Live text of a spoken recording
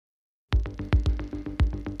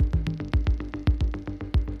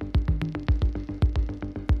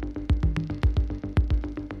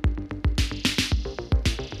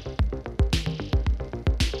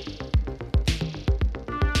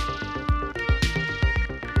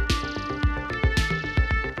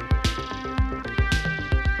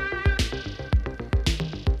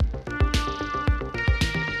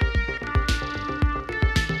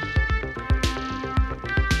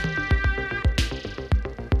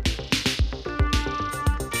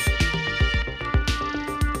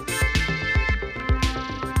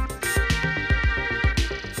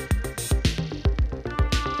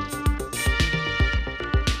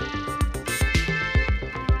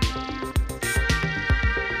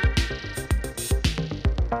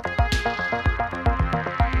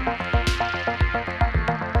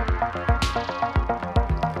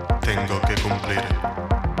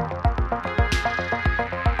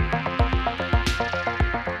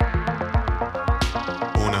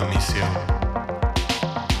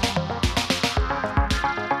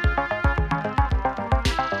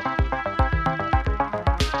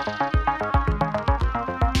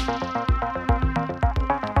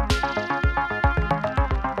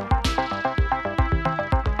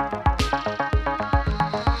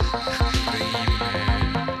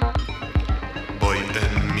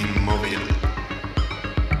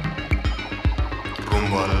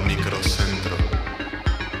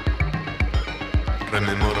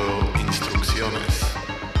Rememoro instrucciones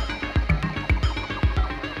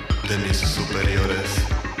de mis superiores.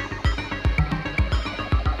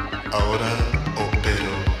 Ahora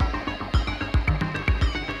opero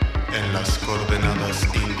en las coordenadas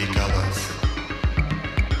indicadas.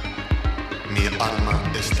 Mi alma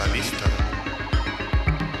está lista.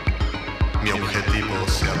 Mi objetivo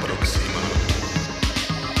se aproxima.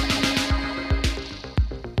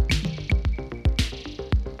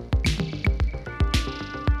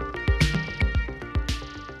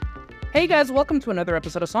 Hey guys, welcome to another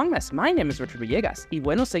episode of Songmas. My name is Richard Villegas. Y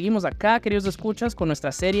bueno, seguimos acá, queridos escuchas, con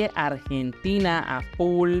nuestra serie Argentina a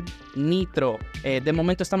full nitro. De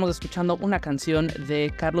momento estamos escuchando una canción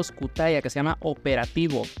de Carlos Cutaya que se llama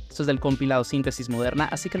Operativo. Esto es del compilado Síntesis Moderna,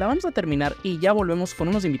 así que la vamos a terminar y ya volvemos con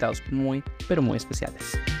unos invitados muy, pero muy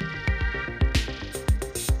especiales.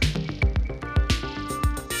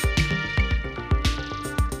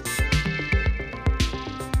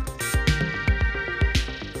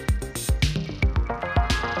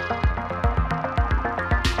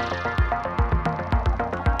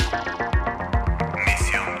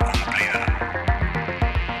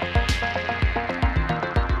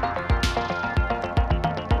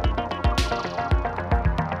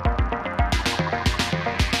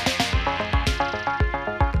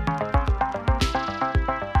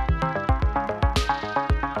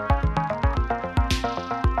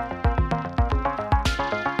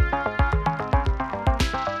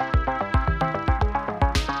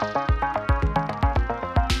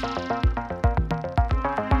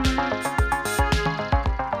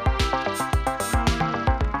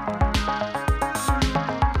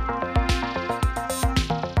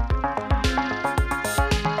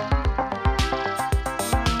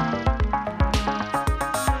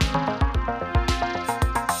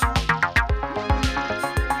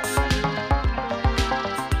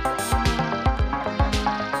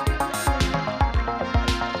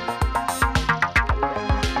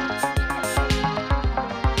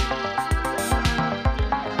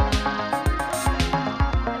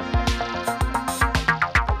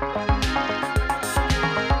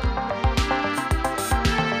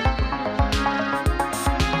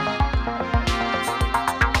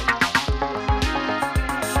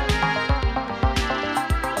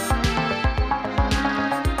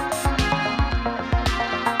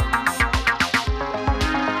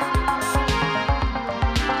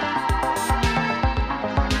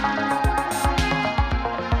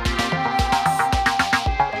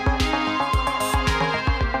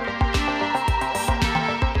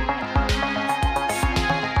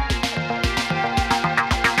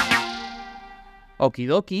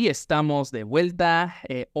 Okidoki, estamos de vuelta.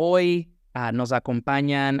 Hoy nos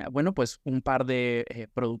acompañan, bueno, pues un par de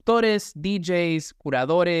productores, DJs,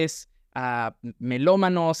 curadores,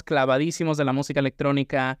 melómanos, clavadísimos de la música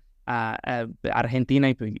electrónica argentina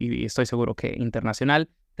y estoy seguro que internacional.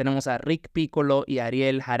 Tenemos a Ric Piccolo y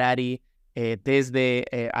Ariel Harari desde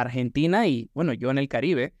Argentina y, bueno, yo en el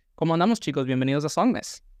Caribe. ¿Cómo andamos, chicos? Bienvenidos a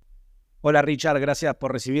Songmas. Hola, Richard. Gracias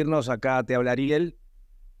por recibirnos. Acá te habla Ariel.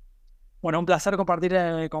 Bueno, un placer compartir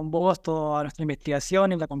con vos toda nuestra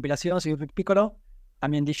investigación y la compilación. Soy Ric Piccolo,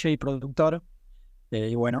 también DJ y productor.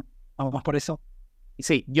 Y bueno, vamos por eso.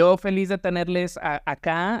 Sí, yo feliz de tenerles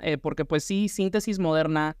acá, porque pues sí, Síntesis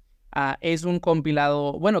Moderna es un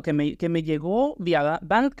compilado, bueno, que me llegó vía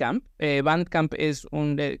Bandcamp. Bandcamp es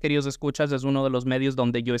queridos escuchas, es uno de los medios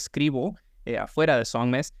donde yo escribo afuera de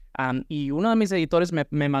Songmas. Y uno de mis editores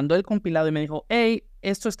me mandó el compilado y me dijo, hey,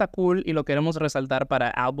 esto está cool y lo queremos resaltar para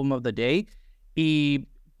Album of the Day. Y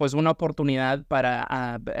pues una oportunidad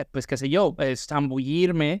para, pues qué sé yo,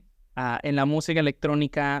 zambullirme en la música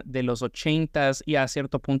electrónica de los 80s y a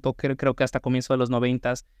cierto punto creo que hasta comienzo de los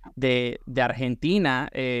 90s de Argentina.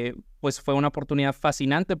 Pues fue una oportunidad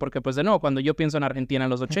fascinante porque pues de nuevo, cuando yo pienso en Argentina en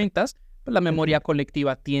los 80s, pues la memoria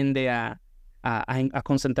colectiva tiende a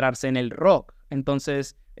concentrarse en el rock.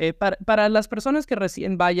 Entonces, para las personas que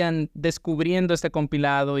recién vayan descubriendo este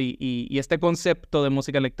compilado y este concepto de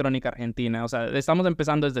música electrónica argentina, o sea, estamos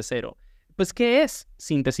empezando desde cero, pues, ¿qué es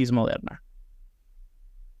Síntesis Moderna?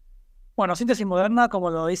 Bueno, Síntesis Moderna, como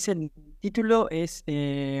lo dice el título, es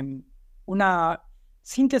una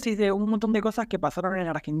síntesis de un montón de cosas que pasaron en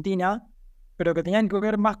Argentina, pero que tenían que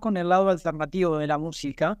ver más con el lado alternativo de la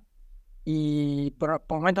música y por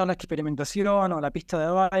momentos la experimentación o la pista de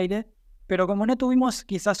baile, pero como no tuvimos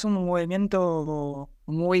quizás un movimiento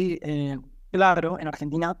muy claro en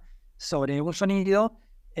Argentina sobre un sonido,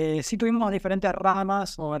 sí tuvimos diferentes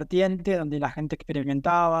ramas o vertientes donde la gente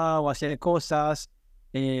experimentaba o hacía cosas,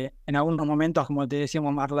 en algunos momentos, como te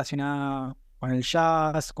decíamos, más relacionada con el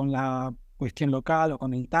jazz, con la cuestión local o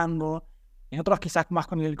con el tango, en otros quizás más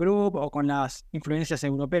con el groove o con las influencias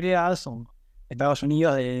europeas o Estados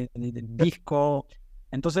Unidos del disco.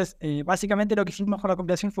 Entonces, básicamente lo que hicimos con la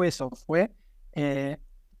compilación fue eso, fue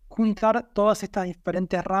juntar todas estas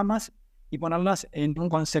diferentes ramas y ponerlas en un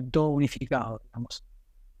concepto unificado, digamos.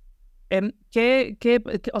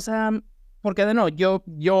 O sea, porque de nuevo,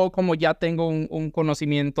 yo como ya tengo un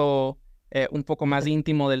conocimiento un poco más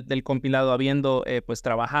íntimo del compilado, habiendo pues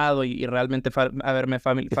trabajado y realmente haberme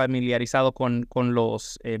familiarizado con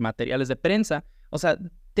los materiales de prensa, o sea,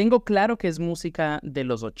 tengo claro que es música de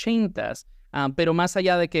los 80s, pero más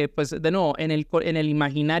allá de que, pues, de nuevo, en el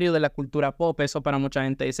imaginario de la cultura pop, eso para mucha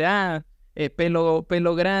gente dice,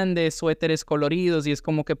 pelo grande, suéteres coloridos, y es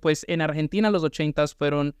como que, pues, en Argentina los 80s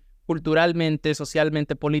fueron culturalmente,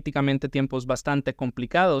 socialmente, políticamente tiempos bastante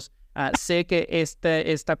complicados. Sé que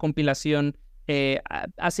esta compilación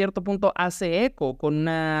a cierto punto hace eco con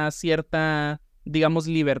una cierta, digamos,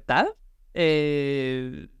 libertad,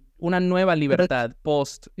 una nueva libertad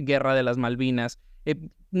post-Guerra de las Malvinas.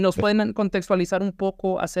 ¿Nos pueden contextualizar un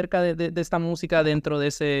poco acerca de esta música dentro de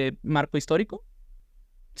ese marco histórico?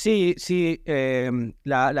 Sí,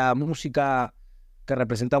 la música que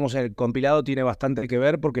representamos en el compilado tiene bastante que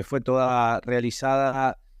ver porque fue toda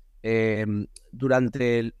realizada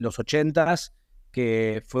durante los 80s,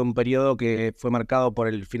 que fue un periodo que fue marcado por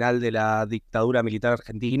el final de la dictadura militar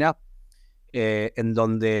argentina, en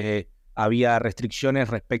donde había restricciones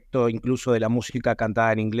respecto incluso de la música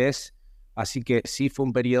cantada en inglés. Así que sí fue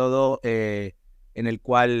un periodo en el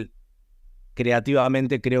cual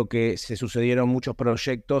creativamente creo que se sucedieron muchos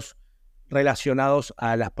proyectos relacionados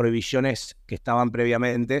a las prohibiciones que estaban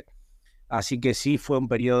previamente. Así que sí fue un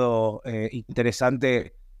periodo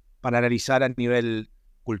interesante para analizar a nivel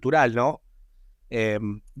cultural, ¿no?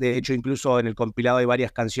 De hecho, incluso en el compilado hay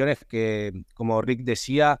varias canciones que, como Rick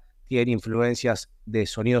decía, tienen influencias de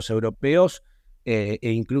sonidos europeos e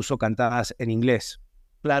incluso cantadas en inglés.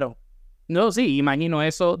 Claro. No, sí, imagino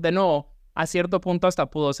eso. De nuevo, a cierto punto hasta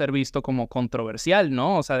pudo ser visto como controversial,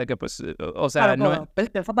 ¿no? O sea, de que pues, o sea, claro,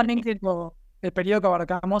 pensar también que el periodo que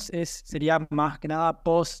abarcamos sería más que nada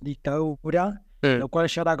post-dictadura, lo cual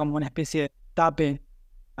ya era como una especie de tape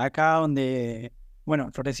acá donde, bueno,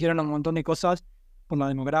 florecieron un montón de cosas por la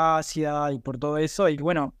democracia y por todo eso, y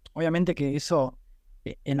bueno, obviamente que eso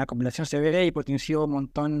en la compilación se ve y potenció un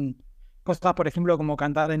montón cosas, por ejemplo, como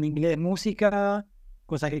cantar en inglés música,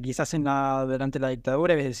 cosas que quizás durante la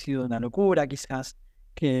dictadura hubiese sido una locura, quizás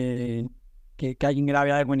que alguien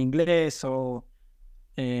grabe algo en inglés o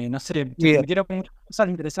no sé, se metieron cosas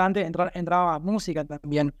interesantes, entraba música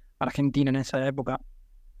también argentina en esa época.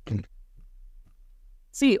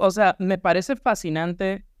 Sí, o sea, me parece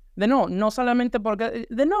fascinante. De nuevo, no solamente porque,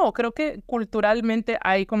 de nuevo, creo que culturalmente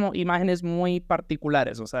hay como imágenes muy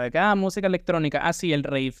particulares, o sea, de que, música electrónica, sí, el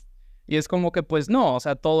rave. Y es como que, pues no, o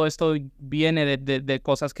sea, todo esto viene de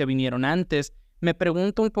cosas que vinieron antes. Me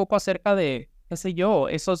pregunto un poco acerca de, qué sé yo,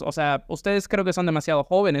 esos, o sea, ustedes creo que son demasiado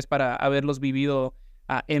jóvenes para haberlos vivido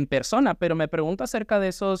en persona, pero me pregunto acerca de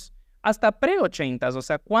esos hasta pre-80s, o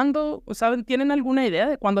sea, ¿cuándo, saben, tienen alguna idea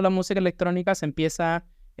de cuándo la música electrónica se empieza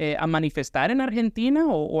a manifestar en Argentina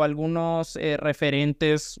o algunos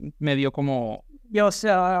referentes medio como... Y, o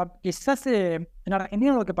sea, quizás en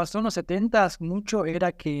Argentina lo que pasó en los 70s mucho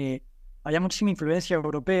era que había muchísima influencia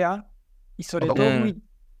europea y sobre todo muy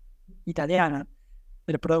italiana,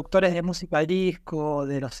 de los productores de música disco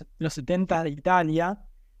de los 70 de Italia.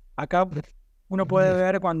 Acá uno puede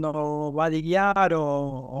ver cuando va a guiar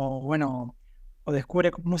bueno, o descubre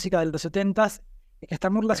música de los 70s que está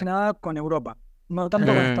muy relacionada con Europa, no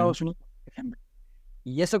tanto con Estados Unidos, por ejemplo.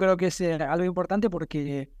 Y eso creo que es algo importante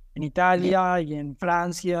porque en Italia y en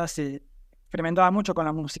Francia se experimentaba mucho con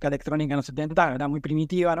la música electrónica en los 70, era muy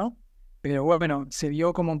primitiva, ¿no? Pero bueno, se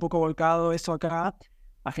vio como un poco volcado eso acá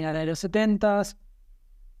a finales de los 70s.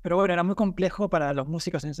 Pero bueno, era muy complejo para los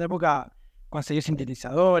músicos en esa época conseguir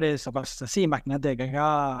sintetizadores o cosas así. Imagínate que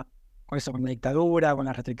acá, con eso, con la dictadura, con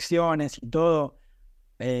las restricciones y todo,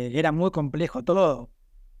 era muy complejo todo.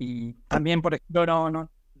 Y también, por ejemplo,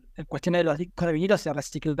 en cuestión de los discos de vinilo se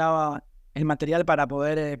reciclaba el material para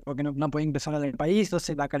poder, porque no podía ingresar al país,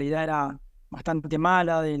 entonces la calidad era bastante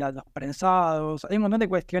mala de los prensados. Hay un montón de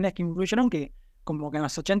cuestiones que influyeron que como que en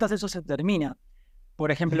los 80s eso se termina.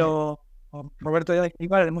 Por ejemplo, Roberto Díaz,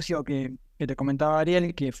 el músico que te comentaba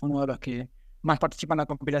Ariel, que fue uno de los que más participa en la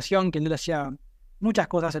compilación, que él hacía muchas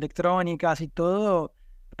cosas electrónicas y todo,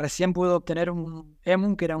 recién pudo obtener un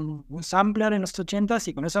EMU, que era un sampler en los 80s,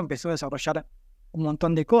 y con eso empezó a desarrollar un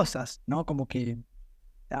montón de cosas, ¿no? Como que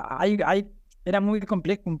era muy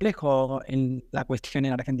complejo en la cuestión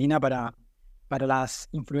en Argentina para las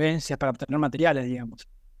influencias, para obtener materiales, digamos.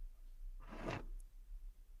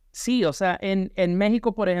 Sí, o sea, en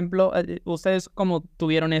México, por ejemplo, ustedes como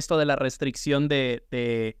tuvieron esto de la restricción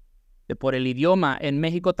de por el idioma, en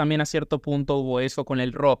México también a cierto punto hubo eso con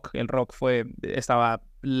el rock. El rock estaba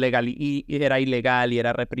legal y era ilegal y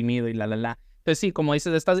era reprimido y la. Entonces sí, como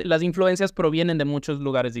dices, las influencias provienen de muchos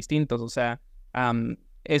lugares distintos. O sea,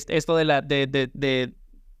 esto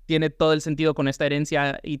tiene todo el sentido con esta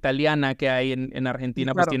herencia italiana que hay en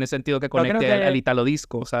Argentina, pues Claro, tiene sentido que pero creo conecte al que italo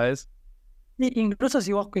disco, ¿sabes? incluso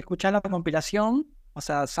si vos escuchás la compilación, o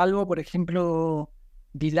sea, salvo por ejemplo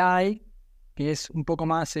Delay, que es un poco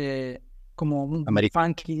más como un América.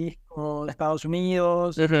 funky disco de Estados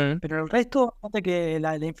Unidos, Ujú. pero el resto, fíjate que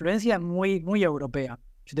la influencia es muy, muy europea.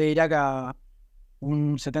 Yo te diría que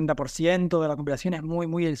un 70% de la compilación es muy,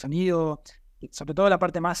 muy el sonido, sobre todo la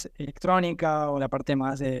parte más electrónica o la parte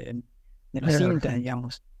más de los sintes,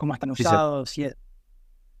 digamos, cómo están Sí, sí. usados y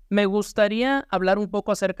Me gustaría hablar un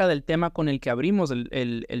poco acerca del tema con el que abrimos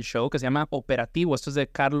el show, que se llama Operativo. Esto es de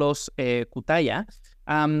Carlos Cutaya.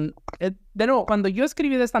 De nuevo, cuando yo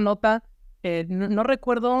escribí de esta nota, no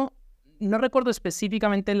recuerdo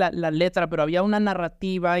específicamente la letra, pero había una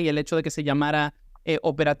narrativa y el hecho de que se llamara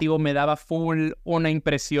Operativo me daba full una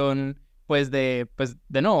impresión, pues de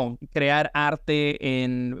no, crear arte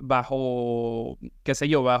bajo, qué sé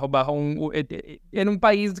yo, en un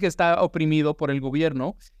país que está oprimido por el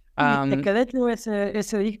gobierno. Es que de hecho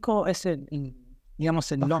ese disco,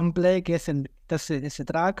 digamos, el long play, que es ese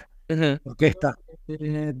track, Ujú. Orquesta.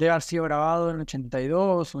 debe haber sido grabado en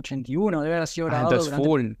 82, 81, debe haber sido grabado Entonces durante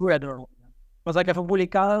full. Predator. O sea que fue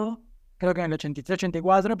publicado, creo que en el 83,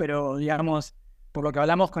 84, pero digamos, por lo que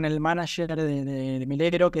hablamos con el manager de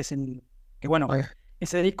Melero, que bueno,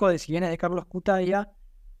 ese disco, si bien es de Carlos Cutaya,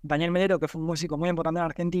 Daniel Melero, que fue un músico muy importante en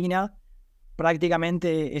Argentina,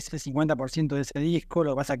 prácticamente es el 50% de ese disco.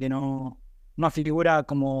 Lo que pasa es que no figura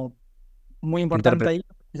como muy importante Intérprete.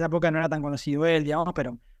 ahí. En esa época no era tan conocido él, digamos,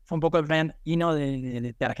 pero fue un poco el Brian Eno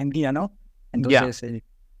de Argentina, ¿no? Ya. Entonces,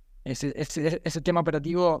 ese tema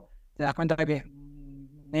operativo, te das cuenta que es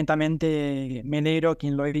netamente Melero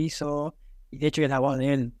quien lo hizo, y de hecho es la voz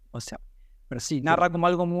de él. O sea, pero sí, narra como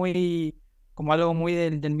algo muy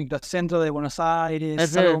del microcentro de Buenos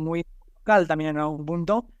Aires, algo Ujú. muy local también en algún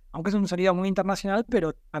punto, aunque es un sonido muy internacional,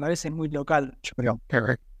 pero a la vez es muy local, yo creo.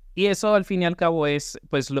 Y eso al fin y al cabo pues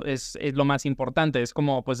es lo más importante. Es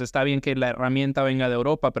como, pues está bien que la herramienta venga de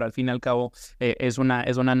Europa, pero al fin y al cabo es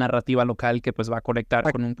una narrativa local que pues va a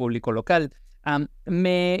conectar con un público local.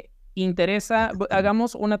 Me interesa,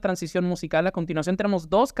 hagamos una transición musical. A continuación tenemos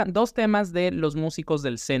dos temas de los músicos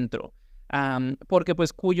del centro. Porque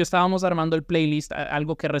pues cuyo estábamos armando el playlist,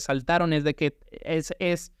 algo que resaltaron es de que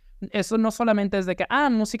eso no solamente es de que,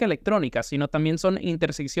 música electrónica, sino también son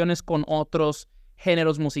intersecciones con otros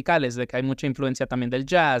géneros musicales, de que hay mucha influencia también del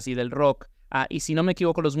jazz y del rock. Y si no me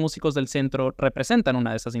equivoco, los músicos del centro representan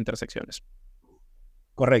una de esas intersecciones.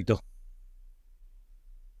 Correcto.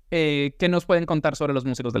 ¿Qué nos pueden contar sobre los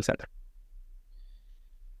músicos del centro?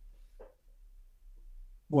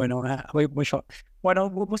 Bueno, voy yo. Bueno,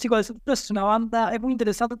 Músico del Centro es una banda, es muy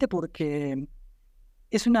interesante porque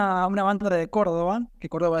es una banda de Córdoba, que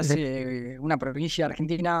Córdoba es una provincia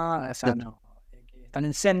argentina, o sea, no, que está en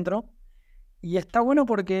el centro. Y está bueno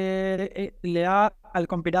porque le da al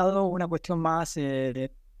compilado una cuestión más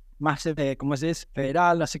como se dice,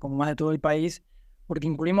 federal, así como más de todo el país, porque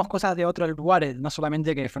incluimos cosas de otros lugares, no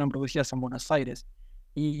solamente que fueron producidas en Buenos Aires.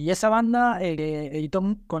 Y esa banda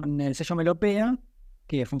editó con el sello Melopea,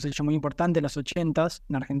 que fue un sello muy importante en los 80s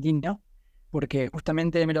en Argentina, porque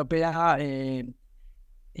justamente Melopea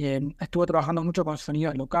estuvo trabajando mucho con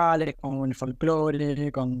sonidos locales, con el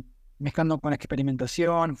folclore, mezclando con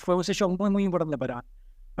experimentación. Fue un sello muy, muy importante para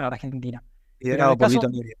Argentina. Pero en Liderado el por caso, Vito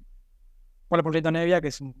Nevia. por Lito Nevia, que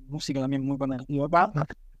es un músico también muy conocido acá,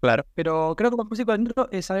 Claro. pero creo que como músico dentro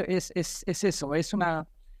es eso, es una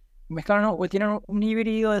mezclaron, o tienen un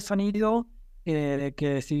híbrido de sonido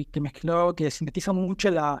que mezcló, que sintetiza mucho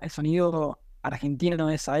el sonido argentino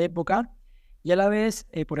de esa época, y a la vez,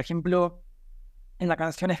 por ejemplo, en la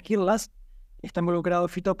canción Esquirlas está involucrado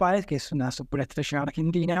Fito Páez, que es una superestrella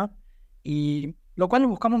argentina, y lo cual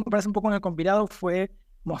buscamos, me parece, un poco en el compilado fue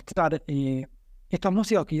mostrar estos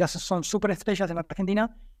músicos que quizás son superestrellas en la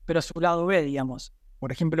Argentina, pero su lado B, digamos.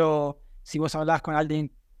 Por ejemplo, si vos hablás con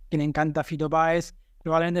alguien que le encanta Fito Páez,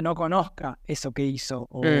 probablemente no conozca eso que hizo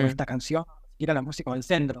o esta canción, y era la música del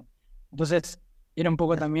centro. Entonces, era un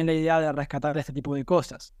poco también la idea de rescatar este tipo de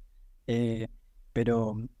cosas. Eh,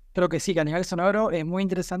 pero creo que sí, que a nivel sonoro es muy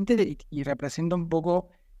interesante y representa un poco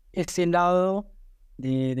ese lado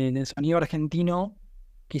del sonido argentino,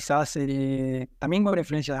 quizás también con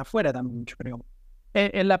influencias de afuera también, yo creo.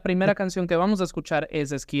 La primera canción que vamos a escuchar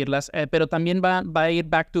es Esquirlas, pero también va a ir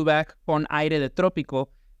back to back con Aire de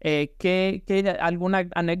Trópico. ¿Alguna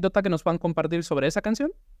anécdota que nos puedan compartir sobre esa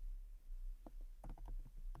canción?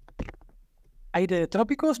 ¿Aire de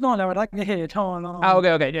trópicos? No, la verdad que no. Ok.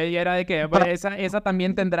 Ya era de que esa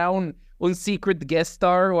también tendrá un secret guest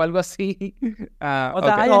star o algo así. O sea, Ok.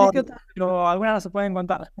 hay anécdotas, pero algunas no se pueden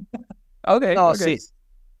contar. No, Ok. sí.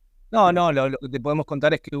 No, lo que te podemos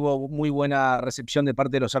contar es que hubo muy buena recepción de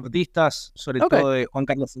parte de los artistas, sobre Ok. todo de Juan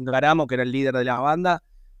Carlos Ingaramo, que era el líder de la banda,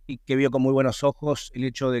 y que vio con muy buenos ojos el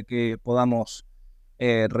hecho de que podamos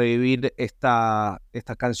revivir estas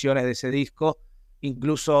canciones de ese disco,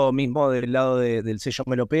 incluso mismo del lado del sello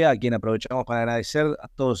Melopea, a quien aprovechamos para agradecer a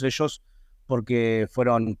todos ellos, porque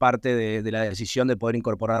fueron parte de la decisión de poder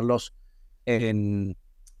incorporarlos en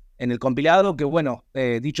el compilado, que bueno,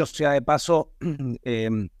 dicho sea de paso,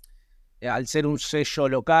 al ser un sello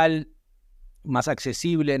local más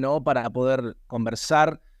accesible, ¿no? Para poder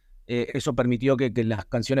conversar, eso permitió que las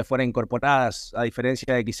canciones fueran incorporadas, a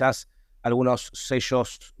diferencia de quizás algunos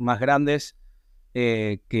sellos más grandes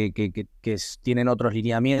que tienen otros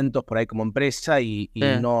lineamientos por ahí como empresa y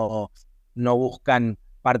no buscan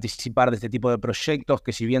participar de este tipo de proyectos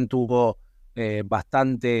que, si bien tuvo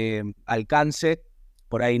bastante alcance,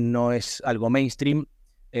 por ahí no es algo mainstream,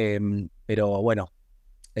 pero bueno,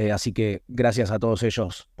 así que gracias a todos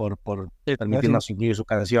ellos por permitirnos incluir sus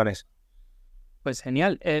canciones. Pues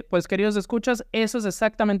genial. Pues queridos escuchas, eso es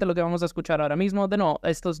exactamente lo que vamos a escuchar ahora mismo. De nuevo,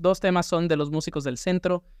 estos dos temas son de los músicos del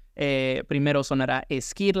centro. Primero sonará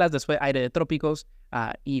Esquirlas, después Aire de Trópicos.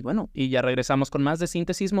 Y bueno, y ya regresamos con más de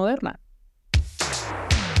Síntesis Moderna.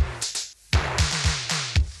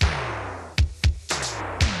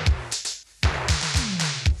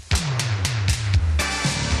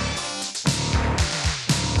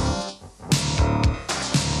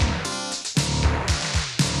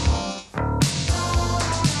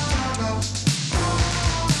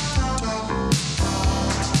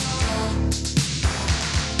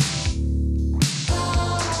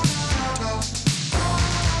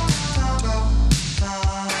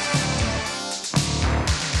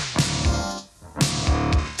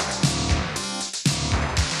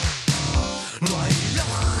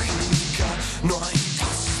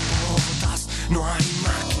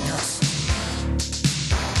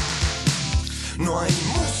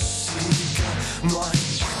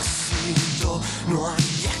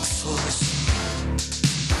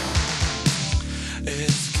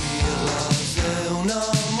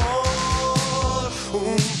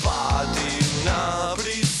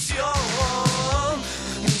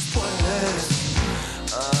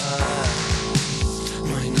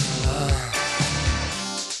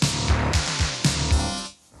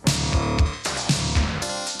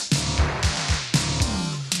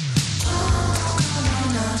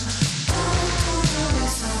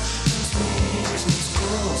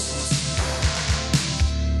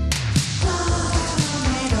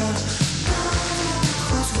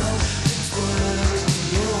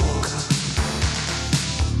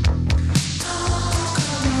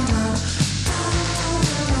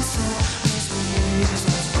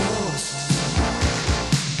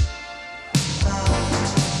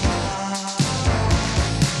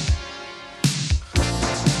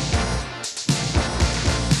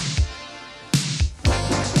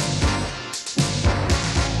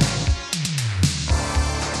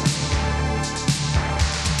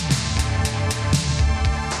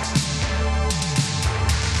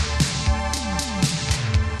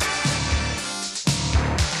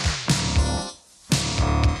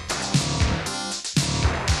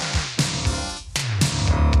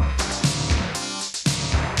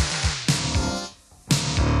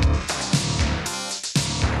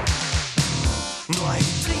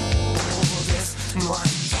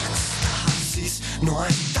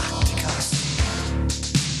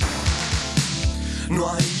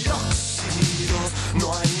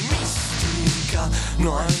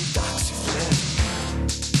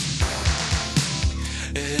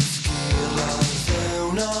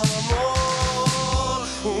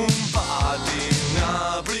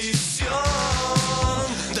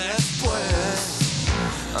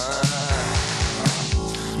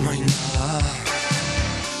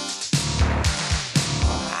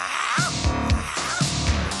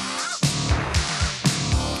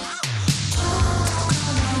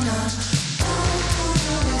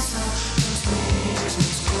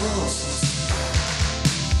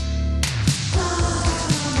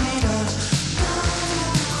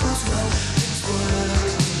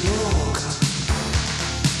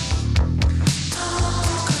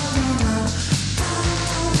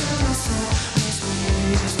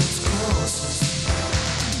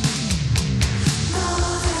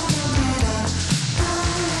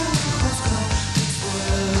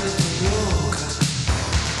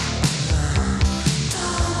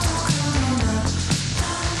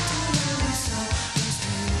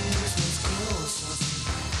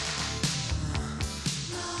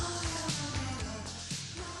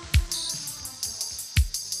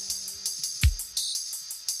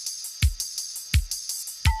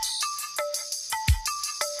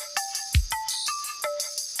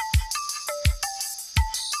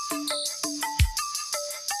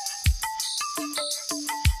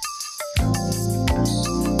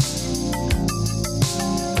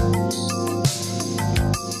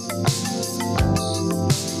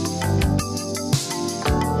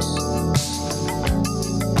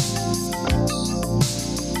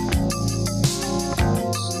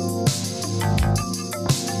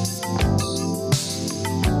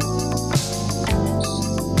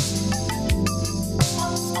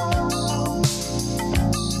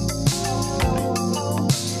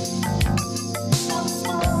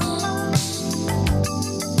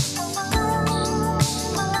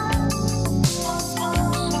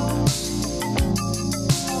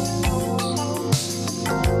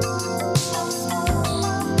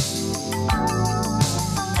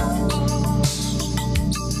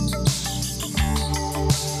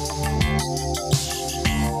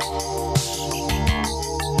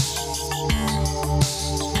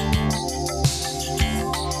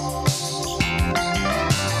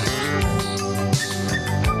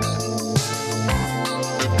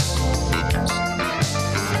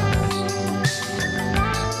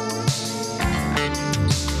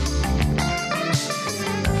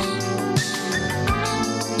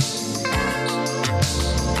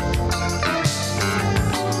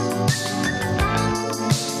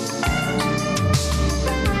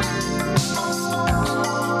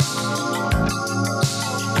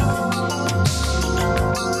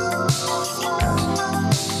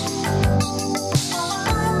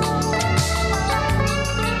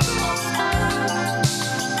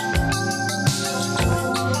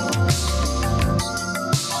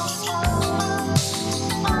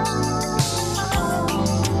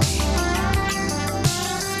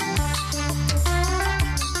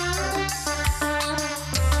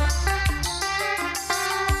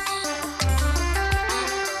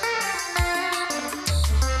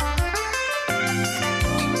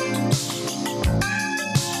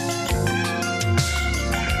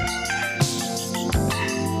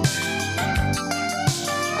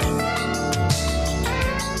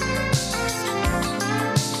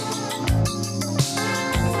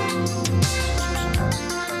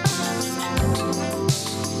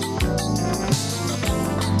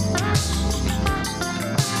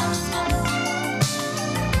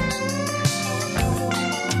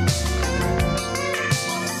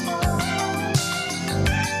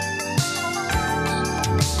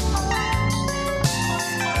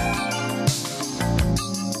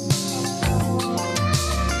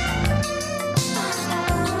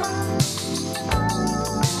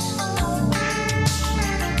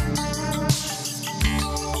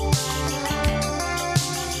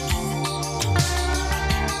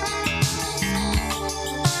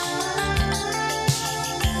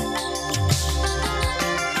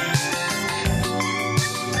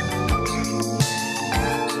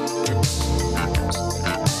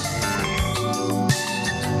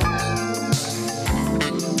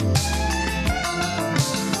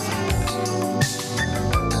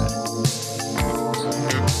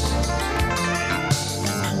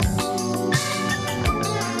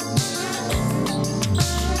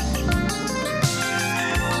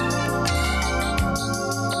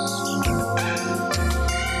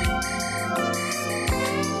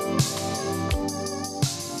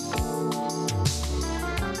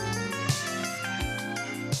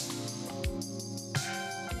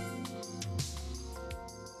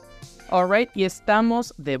 Alright, y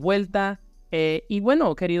estamos de vuelta. Y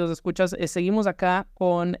bueno, queridos escuchas, seguimos acá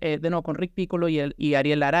con, de nuevo, con Ric Piccolo y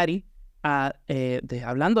Ariel Harari,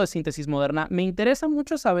 hablando de síntesis moderna. Me interesa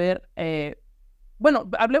mucho saber, bueno,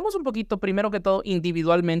 hablemos un poquito, primero que todo,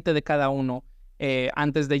 individualmente de cada uno,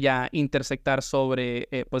 antes de ya intersectar sobre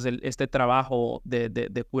pues este trabajo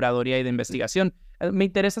de curaduría y de investigación. Me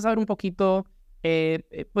interesa saber un poquito,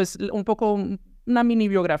 pues un poco una mini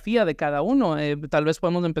biografía de cada uno. Tal vez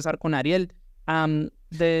podemos empezar con Ariel.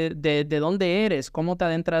 De dónde eres, cómo te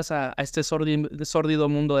adentras a este sórdido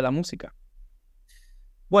mundo de la música.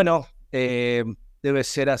 Bueno, debe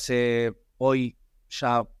ser hace hoy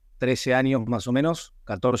ya 13 años más o menos,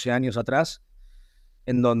 14 años atrás,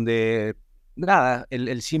 en donde, nada,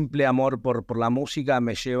 el simple amor por la música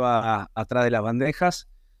me lleva atrás de las bandejas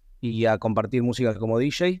y a compartir música como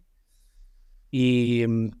DJ.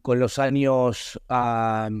 Y con los años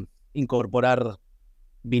a incorporar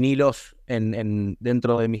vinilos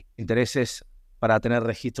dentro de mis intereses para tener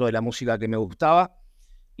registro de la música que me gustaba.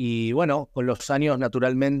 Y bueno, con los años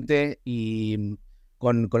naturalmente y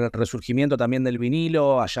con el resurgimiento también del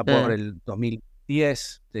vinilo, allá por el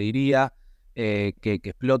 2010, te diría, que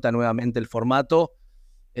explota nuevamente el formato.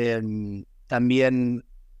 También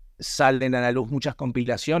salen a la luz muchas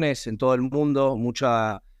compilaciones en todo el mundo,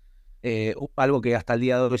 algo que hasta el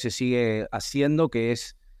día de hoy se sigue haciendo, que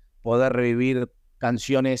es poder revivir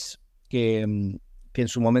canciones que en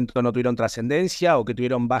su momento no tuvieron trascendencia o que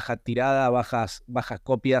tuvieron baja tirada, bajas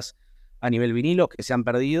copias a nivel vinilo, que se han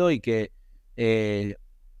perdido y que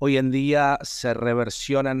hoy en día se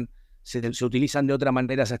reversionan, se utilizan de otra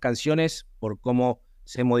manera esas canciones por cómo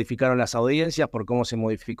se modificaron las audiencias, por cómo se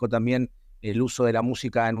modificó también el uso de la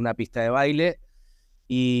música en una pista de baile.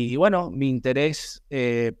 Y bueno, mi interés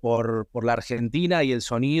por la Argentina y el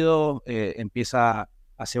sonido empieza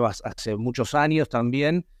hace muchos años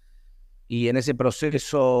también. Y en ese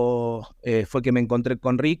proceso fue que me encontré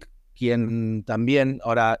con Ric, quien también,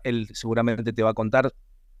 ahora él seguramente te va a contar,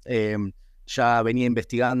 ya venía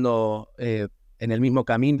investigando en el mismo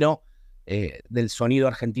camino del sonido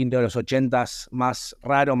argentino de los 80s, más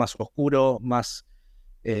raro, más oscuro, más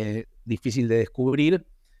difícil de descubrir.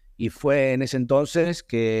 Y fue en ese entonces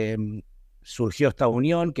que surgió esta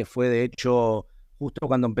unión, que fue de hecho justo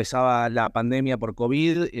cuando empezaba la pandemia por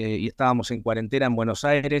COVID y estábamos en cuarentena en Buenos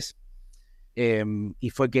Aires. Y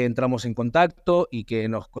fue que entramos en contacto y que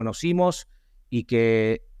nos conocimos y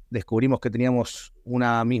que descubrimos que teníamos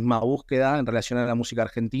una misma búsqueda en relación a la música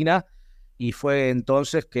argentina. Y fue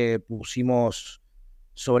entonces que pusimos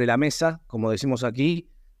sobre la mesa, como decimos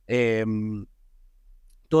aquí,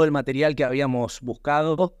 todo el material que habíamos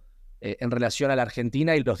buscado en relación a la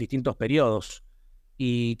Argentina y los distintos periodos.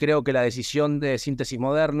 Y creo que la decisión de Síntesis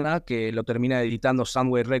Moderna, que lo termina editando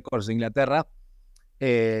Soundwave Records de Inglaterra,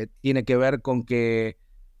 tiene que ver con que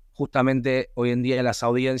justamente hoy en día las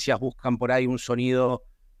audiencias buscan por ahí un sonido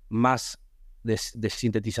más de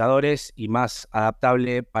sintetizadores y más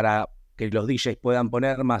adaptable para que los DJs puedan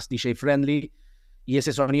poner, más DJ friendly, y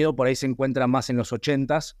ese sonido por ahí se encuentra más en los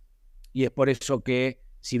 80s, y es por eso que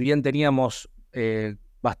si bien teníamos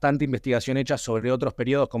bastante investigación hecha sobre otros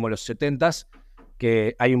periodos como los 70s,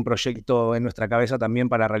 que hay un proyecto en nuestra cabeza también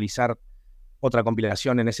para realizar otra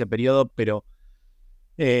compilación en ese periodo, pero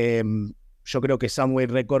yo creo que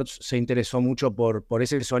Soundwave Records se interesó mucho por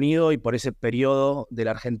ese sonido y por ese periodo de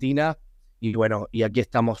la Argentina, y bueno, y aquí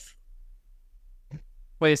estamos.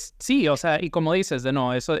 Pues sí, o sea, y como dices,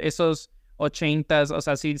 esos 80s, o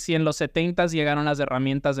sea, si en los 70s llegaron las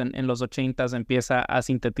herramientas, en los 80s empieza a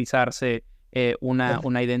sintetizarse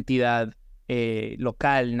una identidad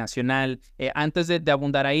local, nacional. Antes de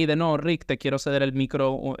abundar ahí, Ric, te quiero ceder el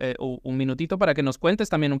micro un minutito para que nos cuentes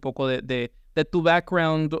también un poco de tu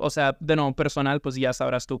background, o sea, personal, pues ya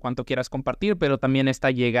sabrás tú cuánto quieras compartir, pero también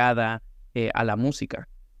esta llegada a la música.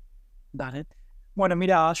 Dale. Bueno,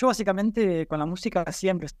 mira, yo básicamente con la música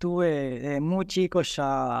siempre estuve muy chico,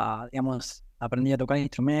 ya, digamos, aprendí a tocar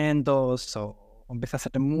instrumentos o empecé a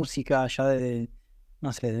hacer música ya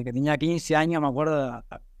no sé, desde que tenía 15 años, me acuerdo,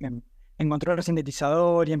 encontré el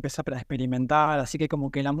sintetizador y empecé a experimentar, así que como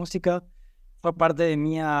que la música fue parte de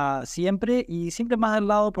mí siempre, y siempre más del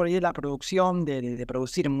lado por ahí de la producción, de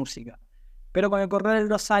producir música. Pero con el correr de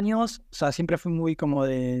los años, o sea, siempre fui muy como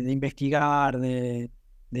de investigar, de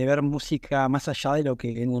ver música más allá de lo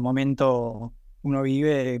que en el momento uno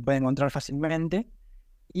vive, puede encontrar fácilmente.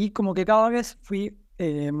 Y como que cada vez fui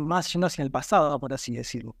más yendo hacia el pasado, por así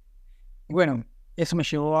decirlo. Y bueno, eso me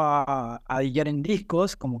llevó a guiar en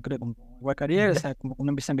discos, como igual que Ariel, o sea, como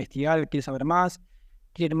uno empieza a investigar, quiere saber más,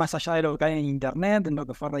 quiere ir más allá de lo que hay en internet, en lo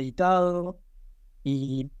que fue reeditado.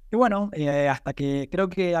 Y Y bueno, hasta que creo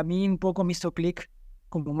que a mí un poco me hizo clic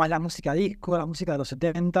como más la música disco, la música de los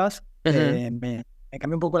 70s. Me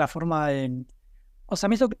cambió un poco la forma de... O sea,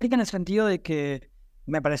 me hizo clic en el sentido de que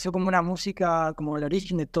me pareció como una música, como el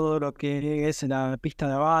origen de todo lo que es la pista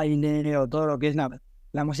de baile o todo lo que es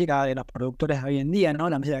la música de los productores de hoy en día, ¿no?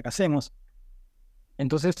 La música que hacemos.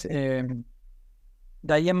 Entonces, de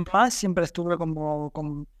ahí en más siempre estuve como,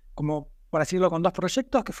 por decirlo, con dos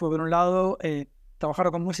proyectos, que fue por un lado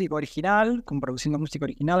trabajar con música original, con produciendo música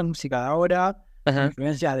original, música de ahora, con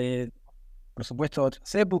influencias de, por supuesto, de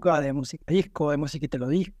otras épocas, de música disco, de música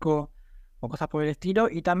disco o cosas por el estilo,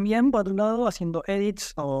 y también por otro lado haciendo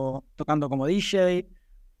edits o tocando como DJ,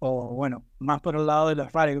 o bueno, más por el lado de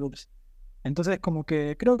los rare groups. Entonces, como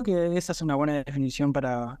que creo que esa es una buena definición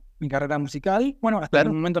para mi carrera musical. Bueno, hasta Claro.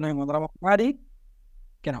 el momento nos encontramos con Ari,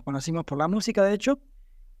 que nos conocimos por la música, de hecho,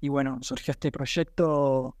 y bueno, surgió este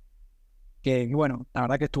proyecto que, bueno, la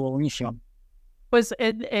verdad que estuvo buenísimo. Pues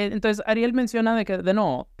entonces Ariel menciona de que de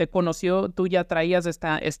no, te conoció, tú ya traías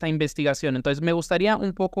esta investigación. Entonces me gustaría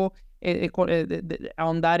un poco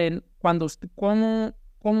ahondar en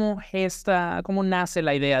cómo gesta, cómo nace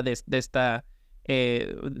la idea de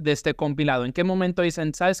este compilado. ¿En qué momento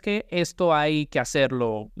dicen, sabes qué, esto hay que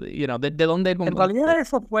hacerlo? ¿De dónde? En realidad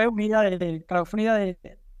eso fue una idea claro, fue una idea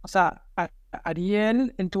o sea,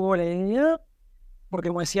 Ariel, él tuvo la idea, porque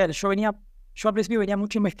como decía él, yo al principio venía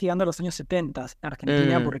mucho investigando los años 70 en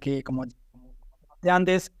Argentina, porque como de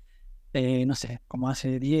antes, no sé, como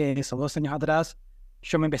hace 10 o 12 años atrás,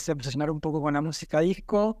 yo me empecé a obsesionar un poco con la música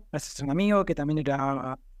disco, gracias a un amigo que también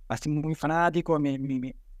era así muy fanático,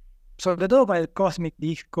 sobre todo con el cosmic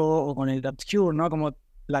disco o con el obscure, ¿no? Como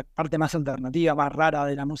la parte más alternativa, más rara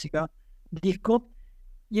de la música disco.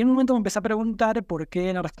 Y en un momento me empecé a preguntar por qué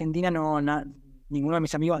en Argentina ninguno de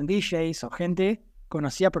mis amigos DJs o gente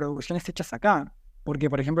conocía producciones hechas acá. Porque,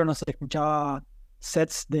 por ejemplo, no se escuchaba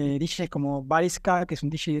sets de DJs como Bariska, que es un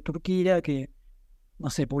DJ de Turquía, que, no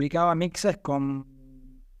sé, publicaba mixes con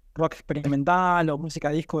rock experimental o música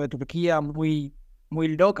disco de Turquía muy,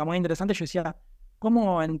 muy loca, muy interesante. Yo decía,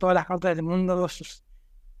 ¿cómo en todas las partes del mundo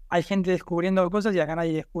hay gente descubriendo cosas y acá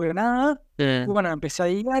nadie descubre nada? Y bueno, empecé a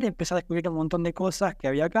llegar, empecé a descubrir un montón de cosas que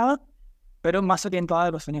había acá, pero más orientada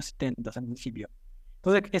a los años 70 al principio.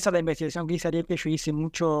 Entonces, esa es la investigación que hice, Ariel, que yo hice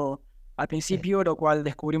mucho al principio, lo cual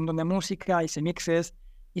descubrí un montón de música, hice mixes,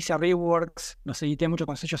 hice reworks, los edité mucho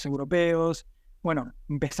con sellos europeos. Bueno,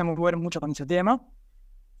 empecé a mover mucho con ese tema,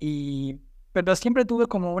 pero siempre tuve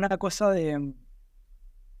como una cosa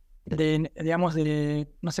digamos,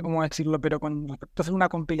 no sé cómo decirlo, pero con respecto a hacer una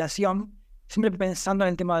compilación, siempre pensando en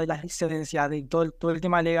el tema de las licencias, de todo el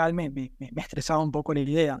tema legal, me estresaba un poco la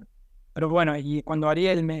idea. Pero bueno, y cuando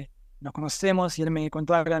Ariel nos conocemos y él me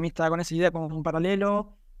contó que la amistad con esa idea como un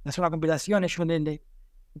paralelo, de hacer una compilación, ellos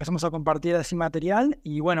empezamos a compartir así material,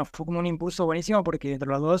 y bueno, fue como un impulso buenísimo porque entre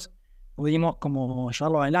los dos pudimos como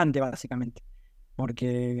llevarlo adelante, básicamente.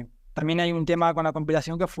 Porque también hay un tema con la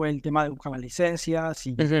compilación que fue el tema de buscar las licencias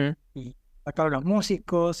y sacar a los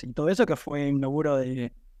músicos y todo eso, que fue un laburo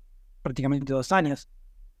de prácticamente 2 años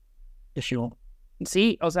que llevó.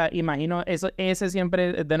 Sí, o sea, imagino, ese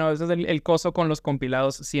siempre, de nuevo, ese es el coso con los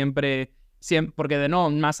compilados, siempre, porque de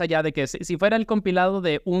nuevo, más allá de que si fuera el compilado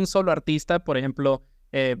de un solo artista, por ejemplo,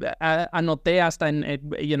 anoté hasta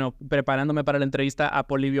preparándome para la entrevista a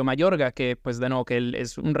Polibio Mayorga, que pues de nuevo, que él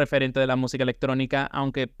es un referente de la música electrónica,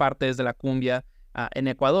 aunque parte desde la cumbia en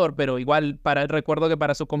Ecuador, pero igual recuerdo que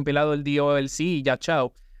para su compilado él dio el sí y ya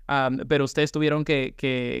chao. Pero ustedes tuvieron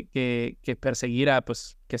que perseguir a,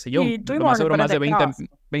 pues, qué sé yo, lo más seguro más de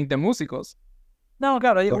 20 músicos. No,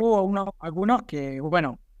 claro, hubo algunos que,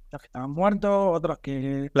 bueno, los que estaban muertos, otros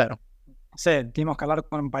que, claro, no sé, tuvimos que hablar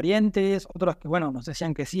con parientes, otros que, bueno, nos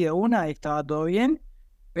decían que sí de una y estaba todo bien.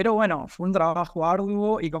 Pero bueno, fue un trabajo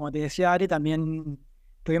arduo y como te decía Ari, también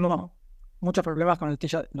tuvimos muchos problemas con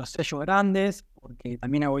los sellos grandes, porque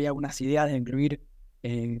también había algunas ideas de incluir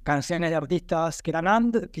canciones de artistas que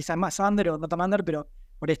eran quizás más under o no tan under, pero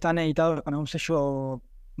por ahí están editados con un sello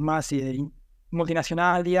más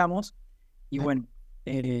multinacional, digamos. Y bueno,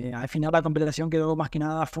 al final la compilación quedó más que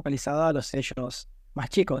nada focalizada a los sellos más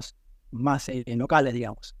chicos, más locales,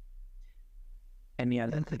 digamos.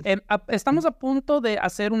 Genial. Estamos a punto de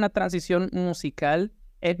hacer una transición musical.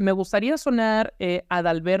 Me gustaría sonar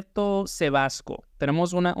Adalberto Sebasco.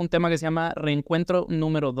 Tenemos un tema que se llama Reencuentros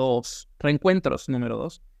número 2.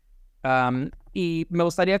 Y me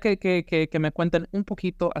gustaría que me cuenten un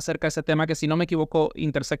poquito acerca de ese tema que, si no me equivoco,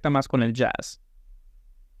 intersecta más con el jazz.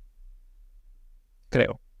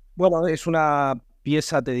 Creo. Bueno, es una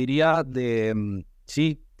pieza, te diría,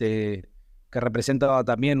 que representa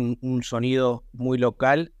también un sonido muy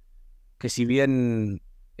local que si bien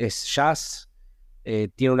es jazz,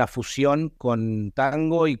 tiene una fusión con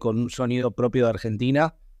tango y con un sonido propio de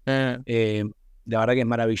Argentina. La verdad que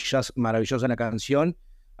es maravillosa la canción.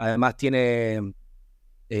 Además tiene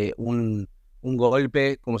un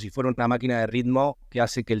golpe como si fuera una máquina de ritmo que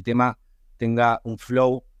hace que el tema tenga un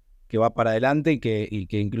flow que va para adelante y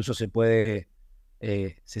que incluso se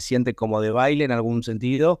siente como de baile en algún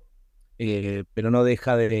sentido, pero no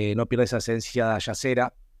pierde esa esencia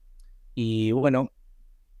yacera. Y bueno,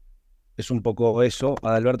 es un poco eso.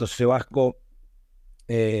 Adalberto Sebasco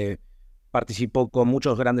participó con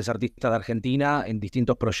muchos grandes artistas de Argentina en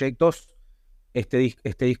distintos proyectos. Este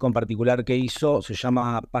disco en particular que hizo se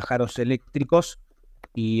llama Pájaros Eléctricos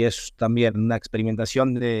y es también una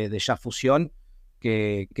experimentación de jazz fusión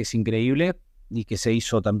que es increíble y que se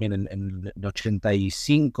hizo también en el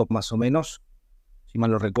 85 más o menos, si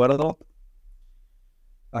mal no recuerdo.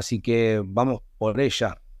 Así que vamos por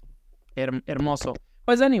ella. Hermoso.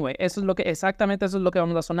 Pues anyway, exactamente eso es lo que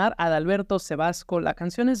vamos a sonar. Adalberto Sebasco, la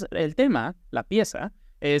canción es el tema, la pieza,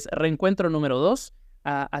 es Reencuentro número 2.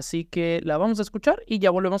 Así que la vamos a escuchar y ya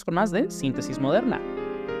volvemos con más de Síntesis Moderna.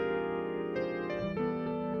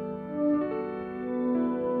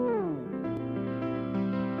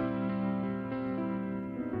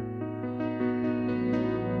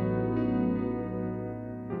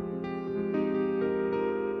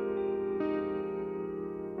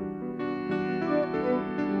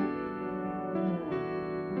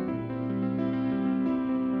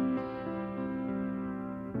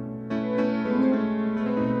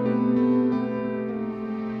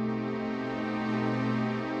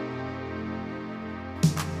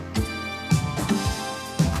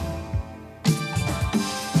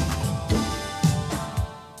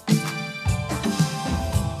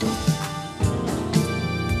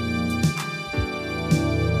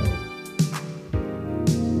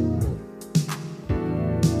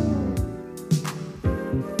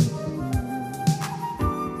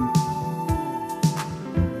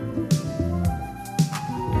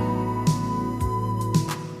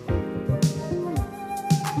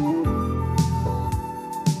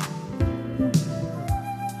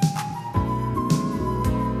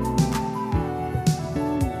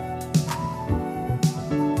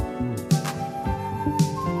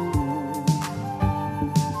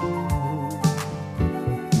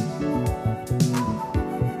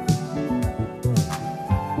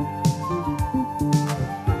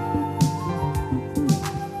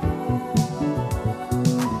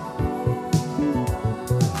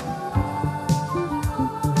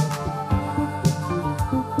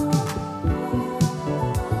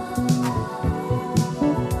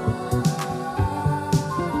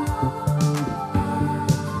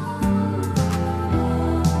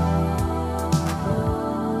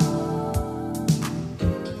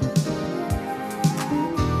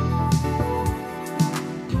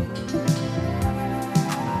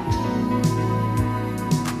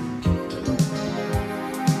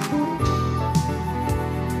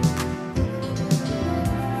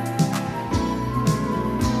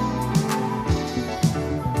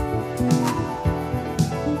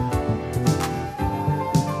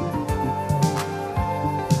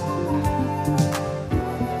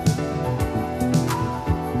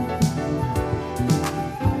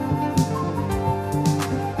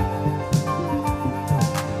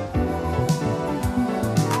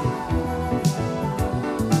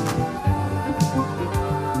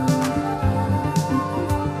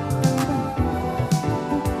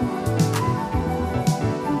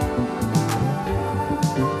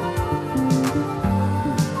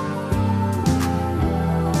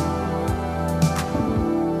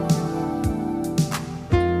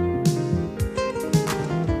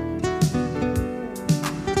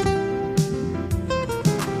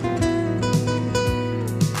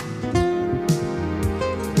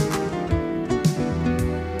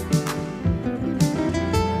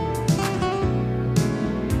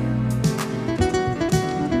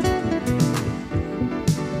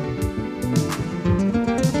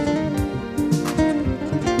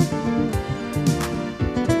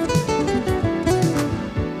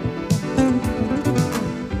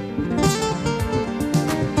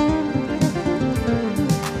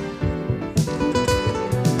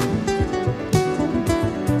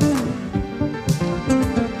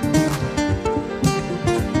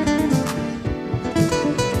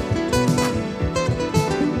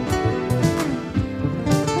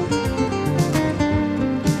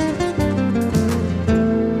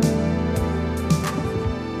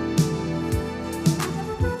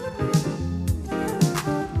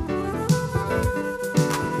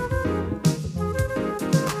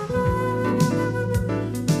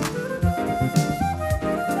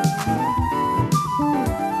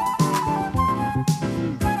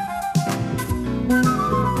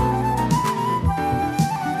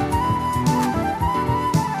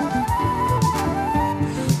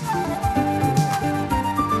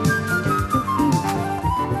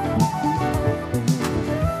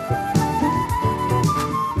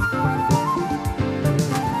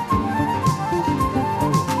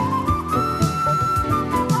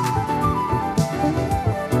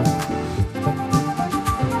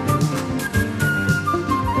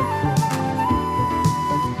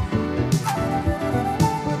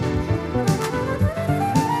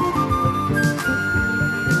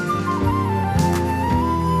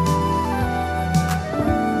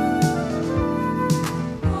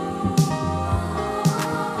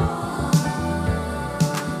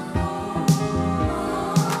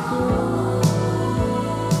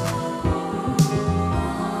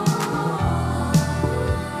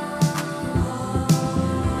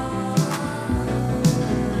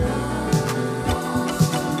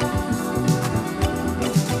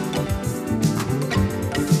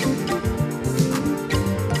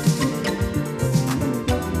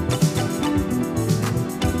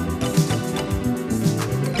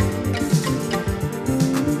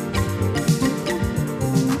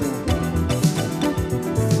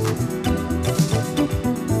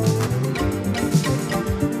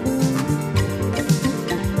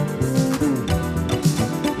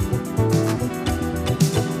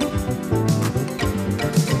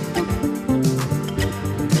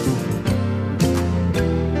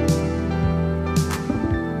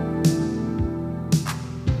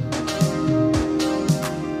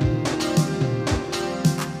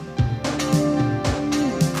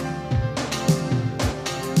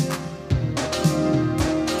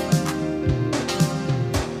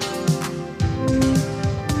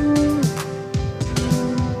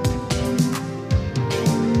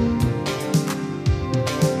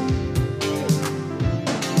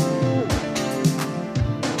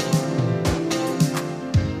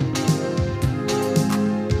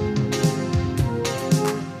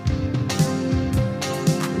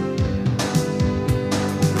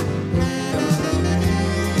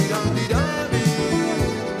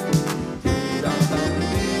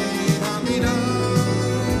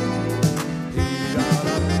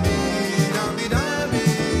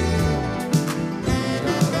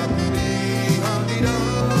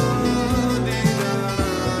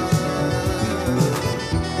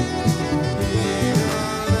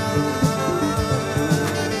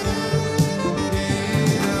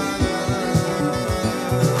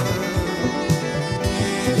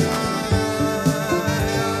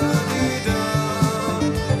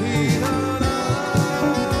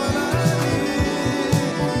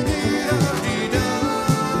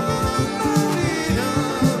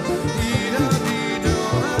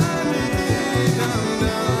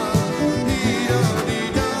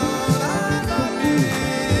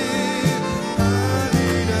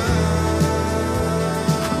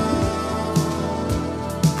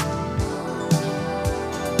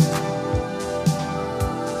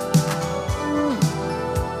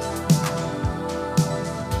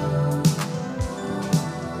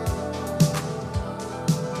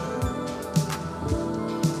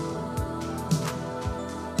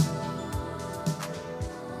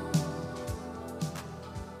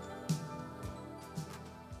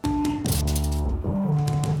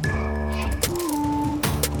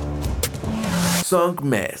 Song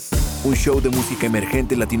Mess, un show de música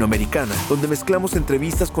emergente latinoamericana donde mezclamos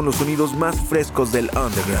entrevistas con los sonidos más frescos del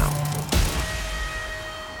underground.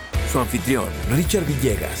 Su anfitrión, Richard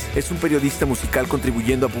Villegas, es un periodista musical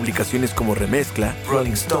contribuyendo a publicaciones como Remezcla,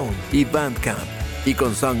 Rolling Stone y Bandcamp. Y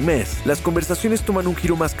con Song Mess, las conversaciones toman un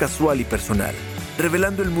giro más casual y personal,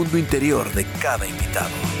 revelando el mundo interior de cada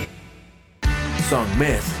invitado. Song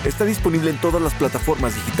Mess está disponible en todas las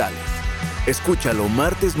plataformas digitales. Escúchalo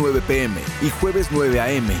martes 9 p.m. y jueves 9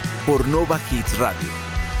 a.m. por Nova Hits Radio.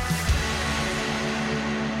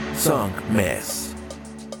 Song Mess.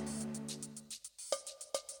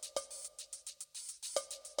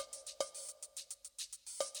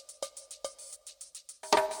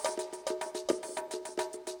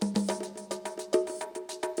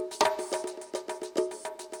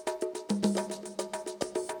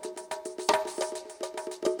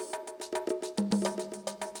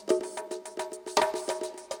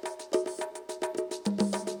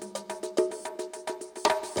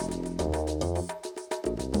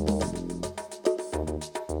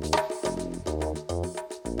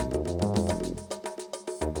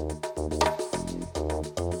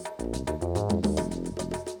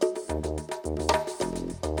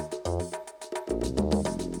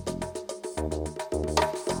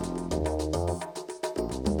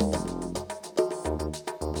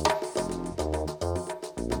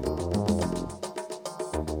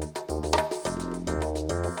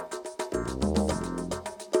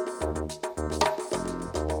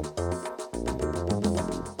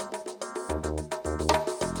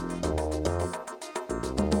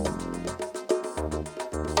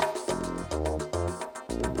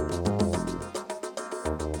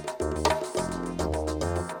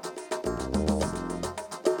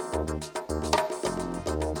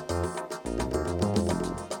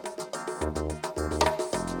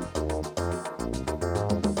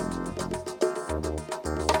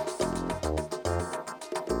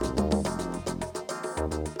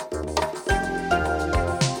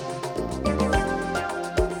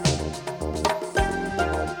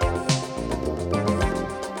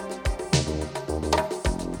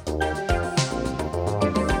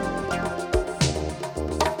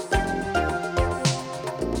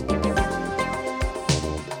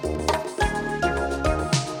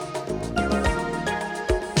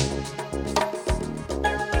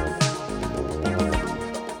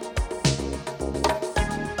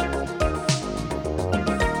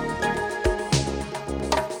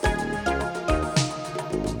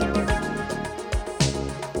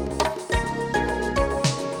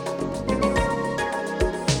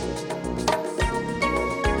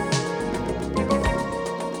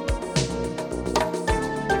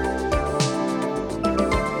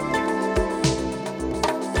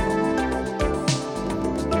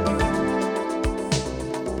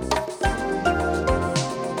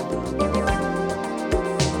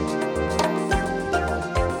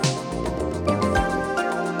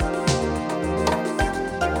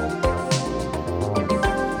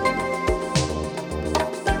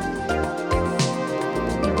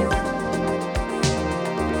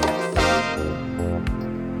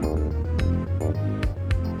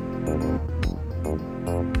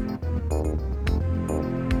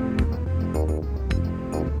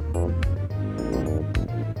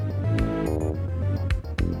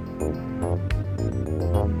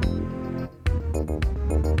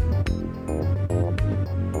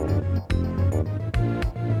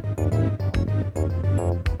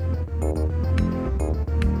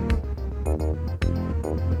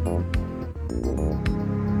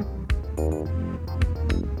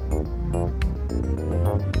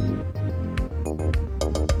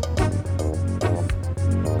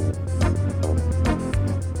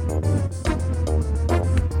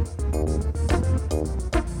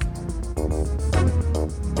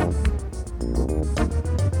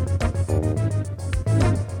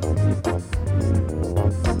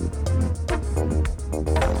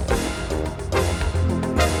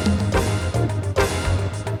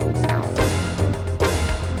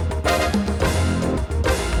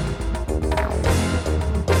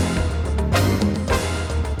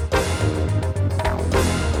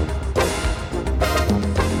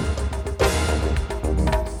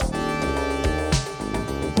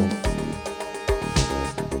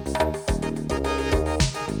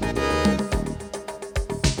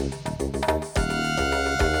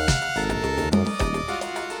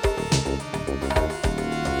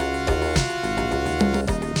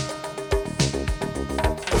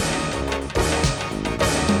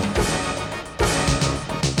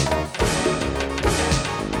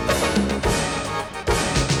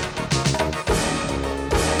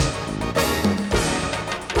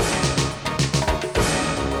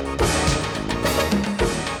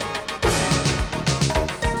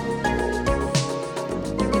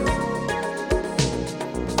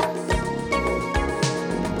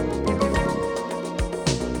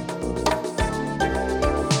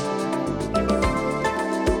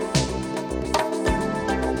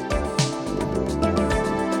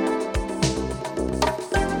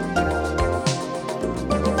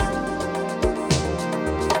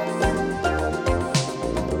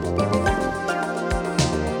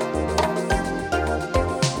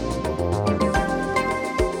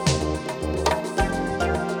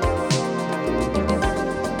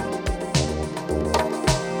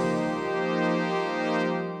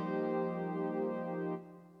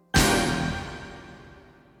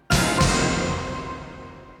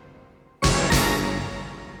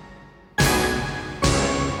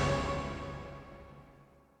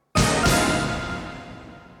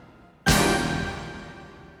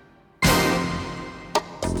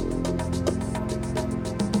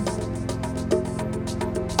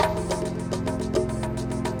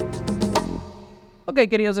 Ok,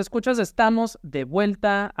 queridos escuchas, estamos de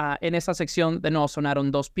vuelta en esta sección. De nuevo sonaron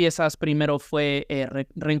 2 piezas. Primero fue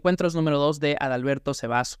Reencuentros número 2 de Adalberto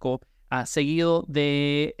Sebasco, seguido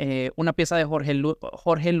de una pieza de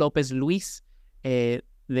Jorge López Luis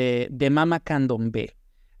de Mama Candombe.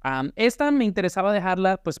 Esta me interesaba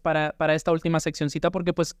dejarla pues para esta última seccioncita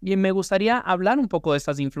porque pues me gustaría hablar un poco de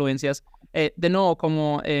estas influencias. De nuevo,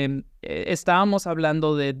 como estábamos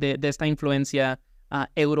hablando de esta influencia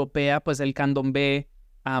europea, pues el candombe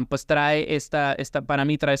pues trae para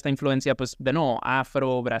mí trae esta influencia pues de nuevo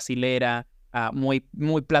afro, brasilera, muy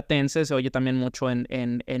platense, se oye también mucho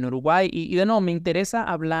en Uruguay y de nuevo me interesa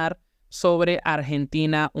hablar sobre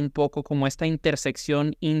Argentina un poco como esta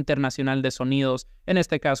intersección internacional de sonidos, en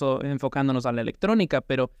este caso enfocándonos a la electrónica,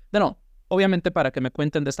 pero de nuevo, obviamente para que me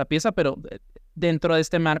cuenten de esta pieza, pero dentro de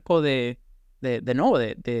este marco de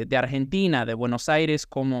Argentina, de Buenos Aires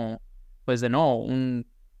como pues de nuevo,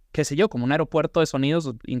 qué sé yo, como un aeropuerto de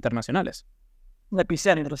sonidos internacionales. Un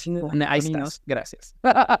epicentro, sin Ahí estás, gracias.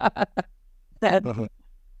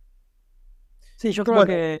 Sí, yo creo Bueno,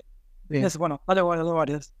 que es bueno, dale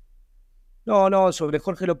varias. No, sobre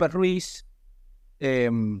Jorge López Ruiz,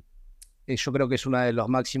 yo creo que es uno de los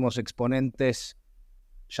máximos exponentes,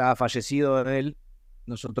 ya fallecido él.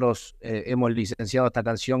 Nosotros hemos licenciado esta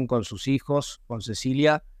canción con sus hijos, con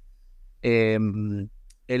Cecilia.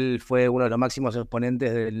 Él fue uno de los máximos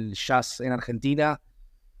exponentes del jazz en Argentina.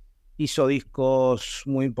 Hizo discos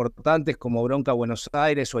muy importantes como Bronca Buenos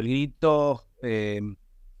Aires o El Grito, en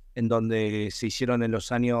donde se hicieron en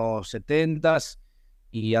los años 70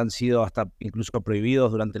 y han sido hasta incluso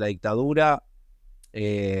prohibidos durante la dictadura.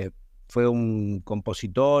 Fue un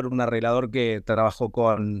compositor, un arreglador que trabajó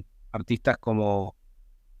con artistas como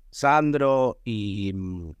Sandro y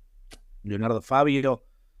Leonardo Fabio,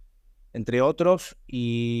 entre otros,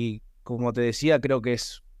 y como te decía, creo que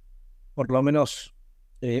es por lo menos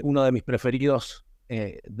uno de mis preferidos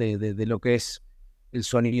de lo que es el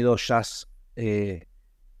sonido jazz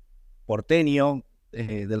porteño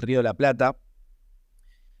del Río de la Plata.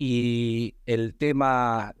 Y el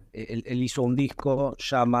tema, él hizo un disco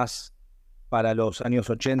ya más para los años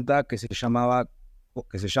 80 que se llama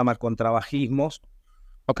Contrabajismos.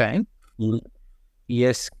 Ok. Y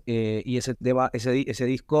ese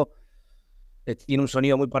disco tiene un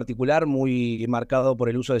sonido muy particular, muy marcado por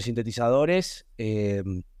el uso de sintetizadores,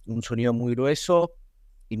 un sonido muy grueso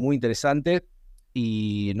y muy interesante,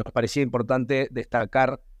 y nos parecía importante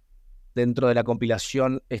destacar dentro de la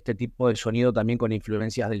compilación este tipo de sonido también con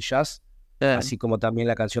influencias del jazz, así como también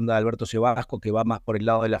la canción de Alberto Sebasco, que va más por el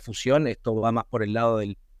lado de la fusión. Esto va más por el lado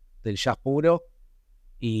del jazz puro,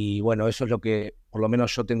 y bueno, eso es lo que por lo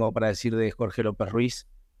menos yo tengo para decir de Jorge López Ruiz.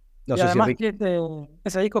 No Y sé además si que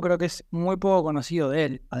ese disco creo que es muy poco conocido de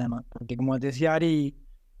él, además, porque como te decía Ari,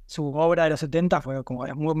 su obra de los 70 fue como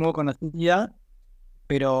es muy conocida,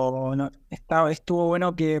 pero no, estuvo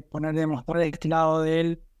bueno que demostrar este lado de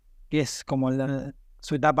él, que es como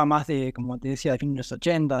su etapa más de, como te decía, de fines de los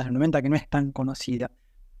 80, de los 90, que no es tan conocida.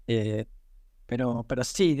 Pero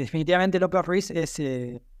sí, definitivamente López Ruiz es,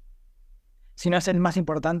 si no es el más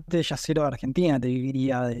importante jazzero de Argentina, te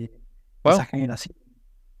diría, de esa generación.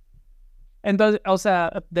 Entonces, o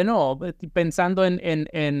sea, de nuevo, pensando en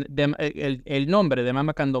el nombre de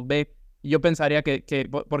Mama Candombe, yo pensaría que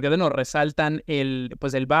porque de nuevo resaltan el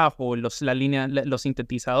bajo, la línea, los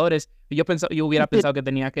sintetizadores, y yo hubiera pensado que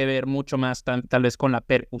tenía que ver mucho más tal vez con la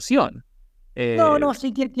percusión. No,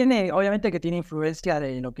 sí tiene, obviamente que tiene influencia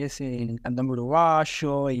de lo que es el candombe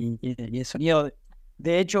uruguayo y el sonido.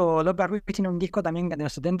 De hecho, López Ruiz tiene un disco también de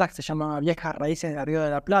los 70 que se llama Viejas Raíces de Río de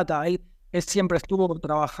la Plata. Él siempre estuvo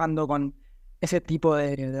trabajando con ese tipo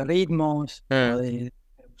de ritmos o de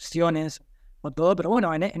percusiones o todo, pero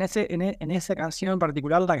bueno, en esa canción en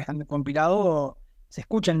particular, la que están compilado, se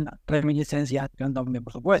escuchan reminiscencias de candombe,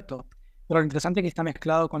 por supuesto. Pero lo interesante es que está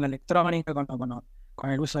mezclado con la electrónica, con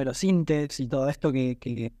el uso de los sintes y todo esto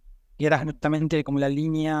que era justamente como la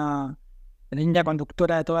línea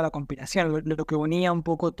conductora de toda la compilación, lo que unía un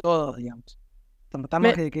poco todo, digamos.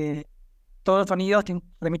 Tratamos de que todos los sonidos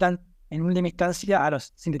remitan en última instancia a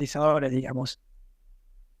los sintetizadores, digamos.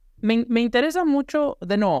 Me interesa mucho,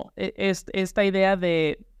 de nuevo, esta idea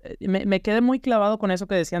de... Me quedé muy clavado con eso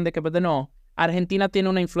que decían de que, pues, de nuevo, Argentina tiene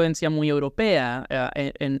una influencia muy europea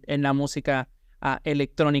en la música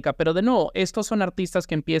electrónica, pero de nuevo, estos son artistas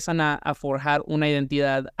que empiezan a forjar una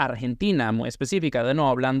identidad argentina muy específica, de nuevo,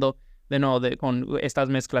 hablando de nuevo con estas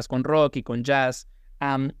mezclas con rock y con jazz.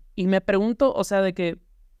 Y me pregunto, o sea, de que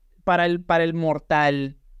para el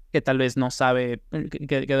mortal que tal vez no sabe,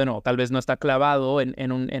 que de nuevo, tal vez no está clavado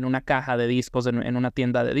en una caja de discos, en una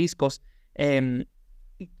tienda de discos,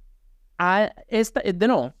 de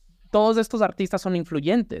nuevo, todos estos artistas son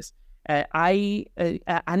influyentes.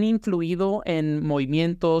 Han influido en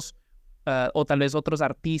movimientos o tal vez otros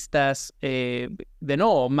artistas, de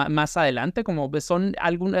nuevo, más adelante, como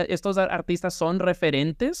estos artistas son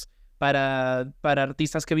referentes para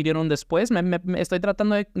artistas que vinieron después. Estoy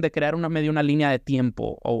tratando de crear una línea de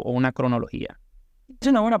tiempo o una cronología. Es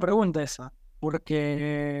una buena pregunta esa,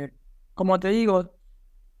 porque, como te digo,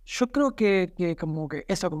 yo creo que como que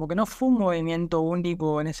eso, como que no fue un movimiento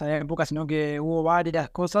único en esa época, sino que hubo varias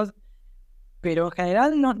cosas, pero en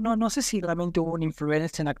general no sé si realmente hubo una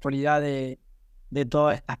influencia en la actualidad de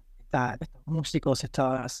todos estos músicos,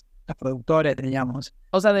 estos productores, digamos.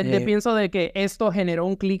 O sea, pienso de que esto generó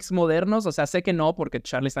un clics modernos, o sea, sé que no, porque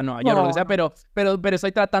Charlie está en Nueva York, o lo que sea, pero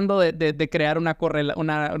estoy tratando de crear una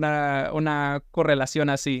correlación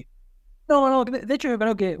así. No, de hecho yo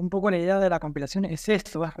creo que un poco la idea de la compilación es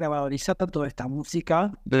esto, es revalorizar toda esta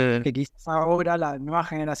música, que quizás ahora las nuevas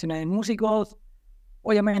generaciones de músicos,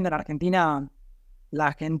 obviamente en Argentina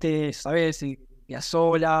la gente, ¿sabes?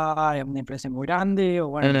 Piazzolla es una influencia muy grande, o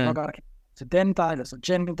bueno, el rock de los 70, de los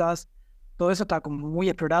 80, todo eso está como muy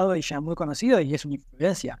explorado y ya muy conocido y es una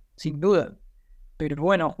influencia, sin duda. Pero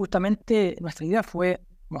bueno, justamente nuestra idea fue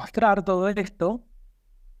mostrar todo esto,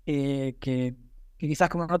 que quizás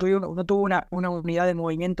como no tuvo una unidad de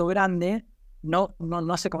movimiento grande, no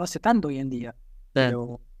se conoce tanto hoy en día.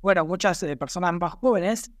 Pero bueno, muchas personas más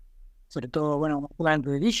jóvenes, sobre todo, bueno,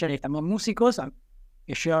 de DJs, también músicos,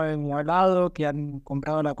 que yo he hablado, que han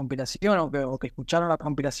comprado la compilación o que escucharon la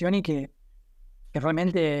compilación y que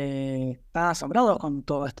realmente están asombrados con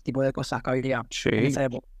todo este tipo de cosas que había en esa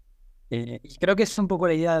época. Y creo que es un poco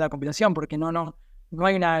la idea de la compilación, porque no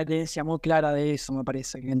hay una evidencia muy clara de eso, me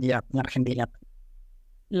parece, hoy en día en Argentina.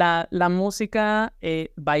 La música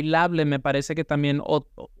bailable me parece que también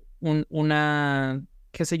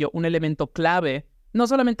qué sé yo, un elemento clave, no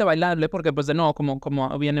solamente bailable, porque pues de nuevo,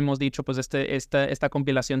 como bien hemos dicho, pues esta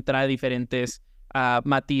compilación trae diferentes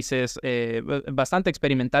matices bastante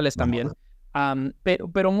experimentales también,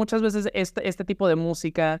 pero muchas veces este tipo de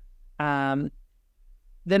música,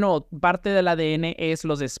 de nuevo, parte del ADN es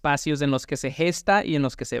los espacios en los que se gesta y en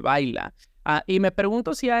los que se baila. Y me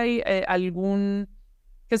pregunto si hay algún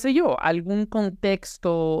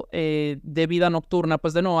contexto de vida nocturna.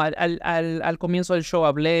 Pues de nuevo, al comienzo del show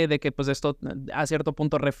hablé de que pues esto a cierto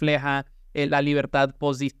punto refleja la libertad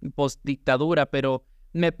post-dictadura, pero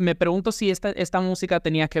me pregunto si esta música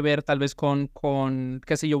tenía que ver tal vez con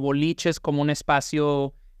qué sé yo, boliches como un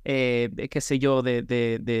espacio, qué sé yo,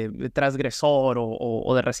 de transgresor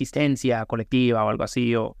o de resistencia colectiva o algo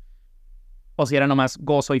así, o si era nomás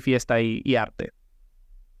gozo y fiesta y arte.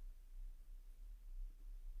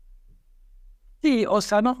 Sí, o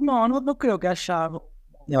sea, no creo que haya,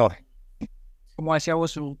 como decía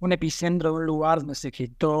vos, un epicentro de un lugar donde se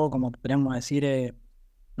gestó, como podríamos decir,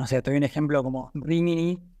 no sé, te doy un ejemplo como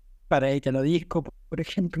Rimini, para Italo Disco, por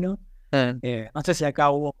ejemplo. No sé si acá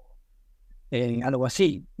hubo algo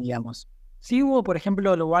así, digamos. Sí hubo, por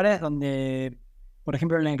ejemplo, lugares donde, por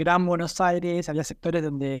ejemplo, en el Gran Buenos Aires, había sectores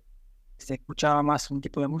donde se escuchaba más un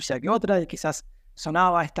tipo de música que otra, y quizás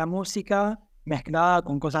sonaba esta música mezclada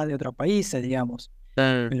con cosas de otros países, digamos.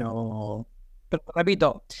 Pero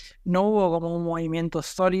repito, no hubo como un movimiento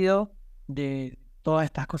sólido de todas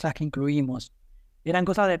estas cosas que incluimos. Eran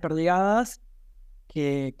cosas desperdigadas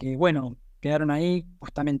que bueno, quedaron ahí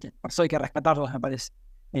justamente. Por eso hay que rescatarlos, me parece.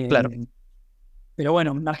 Claro. Pero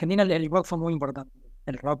bueno, en Argentina el rock fue muy importante.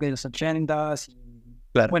 El rock de los 80s y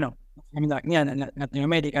Claro. bueno, en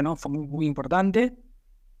Latinoamérica, ¿no? Fue muy, muy importante.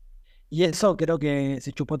 Y eso creo que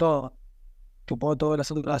se chupó todas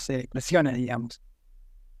las otras expresiones, digamos.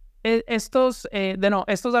 ¿Estos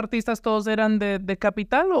artistas todos eran de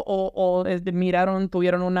capital o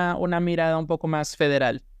tuvieron una mirada un poco más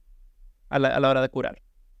federal a la hora de curar?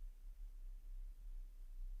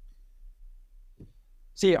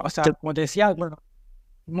 Sí, o sea, como te decía, bueno,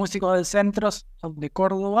 músicos del centro son de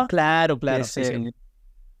Córdoba. Claro, que sí.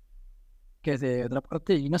 Que es de otra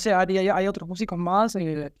parte. Y no sé, hay otros músicos más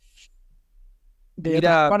de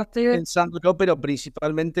Mira, otra parte. pensándolo, pero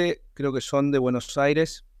principalmente creo que son de Buenos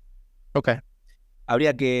Aires. Ok.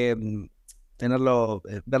 Habría que verlo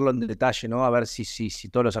en detalle, ¿no? A ver si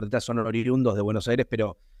todos los artistas son oriundos de Buenos Aires,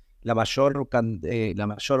 pero la mayor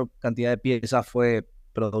cantidad de piezas fue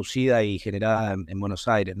producida y generada en Buenos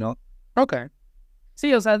Aires, ¿no? Ok.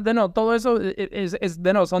 Sí, o sea, todo eso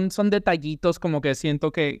son detallitos como que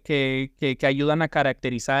siento que ayudan a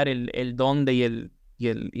caracterizar el dónde y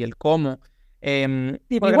el cómo. Sí,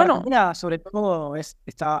 Y porque bueno, Argentina, sobre todo,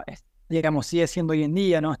 digamos, sigue siendo hoy en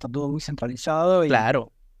día, ¿no? Está todo muy centralizado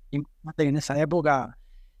claro. y en esa época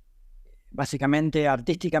básicamente,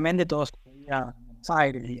 artísticamente, todos a Buenos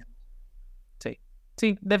Aires. Digamos.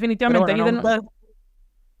 Sí, Pero definitivamente. bueno,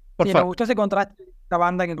 Por me favor. gustó ese contraste de esta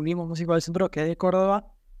banda que tuvimos, Músicos del Centro, que es de Córdoba,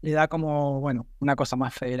 le da como, bueno, una cosa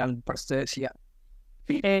más federal, por eso te decía.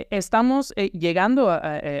 Estamos llegando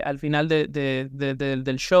al final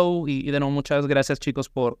del show y de nuevo muchas gracias chicos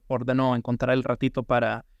por de nuevo encontrar el ratito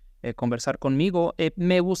para conversar conmigo.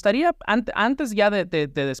 Me gustaría, antes ya de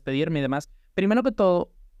despedirme y demás, primero que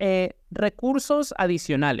todo, recursos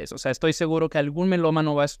adicionales. O sea, estoy seguro que algún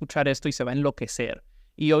melómano va a escuchar esto y se va a enloquecer.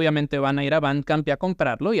 Y obviamente van a ir a Bandcamp y a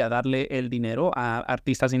comprarlo y a darle el dinero a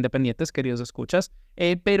artistas independientes, queridos escuchas.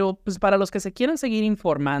 Pero pues, para los que se quieran seguir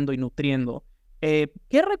informando y nutriendo,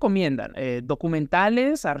 ¿qué recomiendan?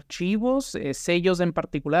 ¿Documentales, archivos, sellos en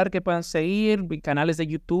particular que puedan seguir, canales de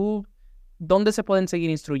YouTube? ¿Dónde se pueden seguir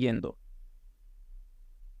instruyendo?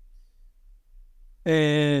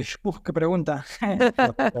 Qué pregunta.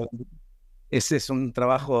 Ese es un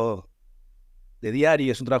trabajo de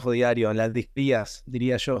diario, es un trabajo diario, en las días,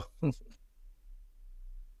 diría yo.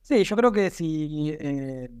 Sí, yo creo que si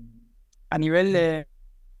a nivel de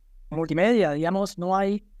multimedia, digamos, no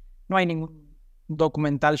hay ningún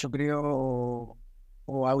documental, yo creo,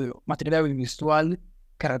 o material audiovisual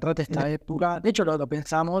que retrate esta época. De hecho, lo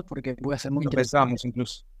pensamos porque puede ser muy Lo interesante. pensamos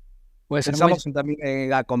incluso. Puede ser muy Pensamos en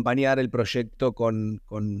también acompañar el proyecto con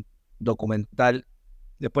documental.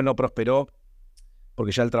 Después no prosperó,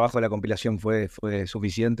 porque ya el trabajo de la compilación fue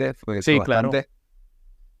suficiente, fue Sí, claro. bastante.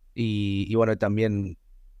 Y bueno, también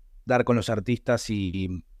dar con los artistas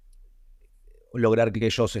y lograr que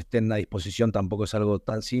ellos estén a disposición tampoco es algo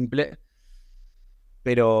tan simple.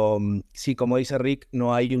 Pero sí, como dice Rick,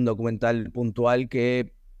 no hay un documental puntual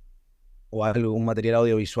o algún material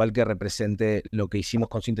audiovisual que represente lo que hicimos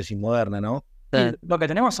con Síntesis Moderna, ¿no? Y lo que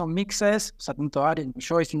tenemos son mixes, o sea, tanto Ariel y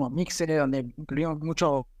yo hicimos mixes donde incluimos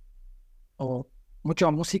mucha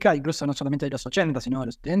música, incluso no solamente de los 80, sino de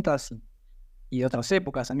los 70 y de otras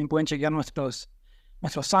épocas. También pueden chequear nuestros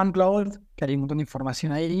SoundCloud, que hay un montón de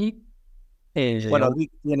información ahí. Bueno,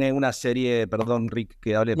 Rick tiene una serie, perdón Rick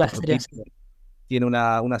que hable La por serie. ti, tiene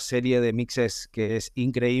una serie de mixes que es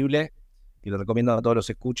increíble y lo recomiendo a todos los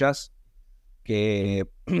escuchas, que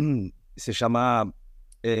se llama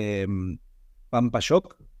Pampa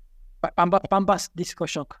Shock. Pampas Disco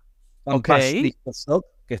Shock. Pampas Ok. Disco Shock,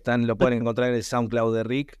 que lo pueden encontrar en el SoundCloud de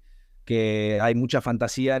Rick, que hay mucha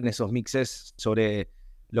fantasía en esos mixes sobre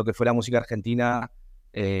lo que fue la música argentina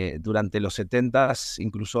durante los 70s,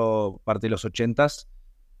 incluso parte de los 80s.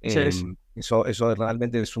 Eso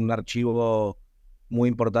realmente es un archivo muy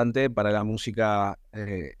importante para la música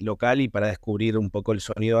local y para descubrir un poco el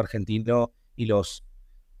sonido argentino y los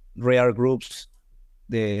rare groups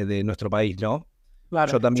de nuestro país, ¿no?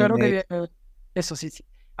 Claro, Yo también creo que eso sí.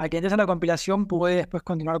 Al que interesa la compilación puede después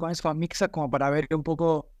continuar con esos mixes como para ver un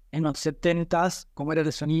poco en los 70s cómo era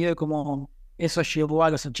el sonido y cómo eso llevó a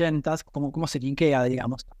los 80s, cómo se linkea,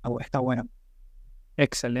 digamos. Está bueno.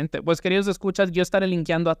 Excelente. Pues queridos escuchas, yo estaré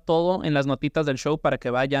linkeando a todo en las notitas del show para que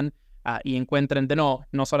vayan y encuentren de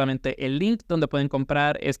no solamente el link donde pueden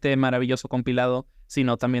comprar este maravilloso compilado,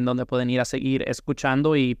 sino también donde pueden ir a seguir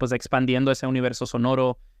escuchando y pues expandiendo ese universo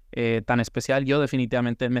sonoro tan especial. Yo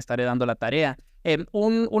definitivamente me estaré dando la tarea.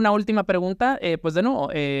 Una última pregunta, pues de nuevo,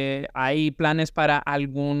 ¿hay planes para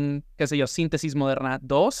algún, qué sé yo, Síntesis Moderna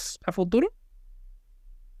 2 a futuro?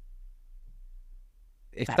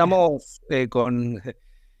 estamos con...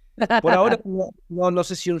 Por ahora no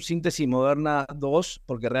sé si un Síntesis Moderna 2,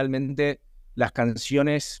 porque realmente las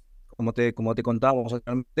canciones, como te contábamos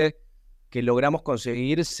anteriormente, que logramos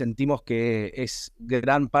conseguir, sentimos que es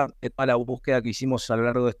gran parte de toda la búsqueda que hicimos a lo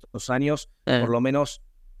largo de estos años, por lo menos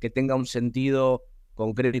que tenga un sentido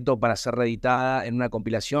concreto para ser reeditada en una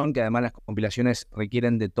compilación, que además las compilaciones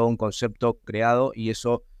requieren de todo un concepto creado y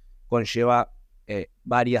eso conlleva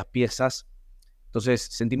varias piezas. Entonces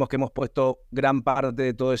sentimos que hemos puesto gran parte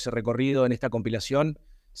de todo ese recorrido en esta compilación.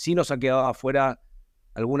 Sí nos ha quedado afuera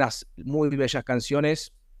algunas muy bellas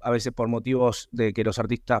canciones, a veces por motivos de que los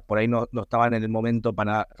artistas por ahí no estaban en el momento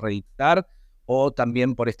para reeditar, o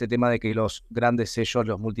también por este tema de que los grandes sellos,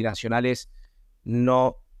 los multinacionales,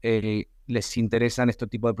 no les interesan este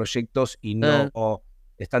tipo de proyectos y no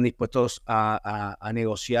están dispuestos a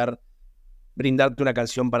negociar, brindarte una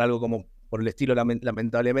canción para algo como por el estilo,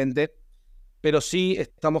 lamentablemente. Pero sí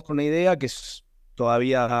estamos con una idea que es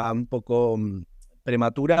todavía un poco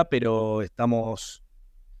prematura, pero estamos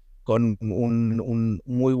con un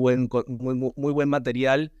muy buen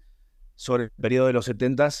material sobre el periodo de los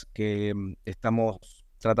 70s que estamos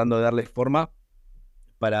tratando de darle forma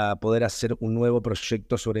para poder hacer un nuevo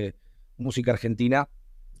proyecto sobre música argentina.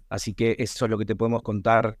 Así que eso es lo que te podemos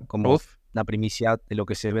contar como una primicia de lo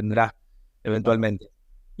que se vendrá eventualmente.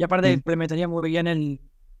 Y aparte implementaría muy bien el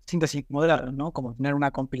síntesis moderno, ¿no? Como tener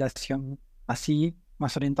una compilación así,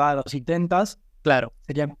 más orientada a los 70s, Claro.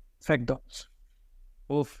 sería perfecto.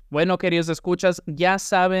 Bueno, queridos escuchas, ya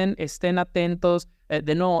saben, estén atentos.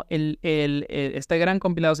 De nuevo, este gran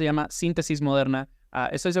compilado se llama Síntesis Moderna.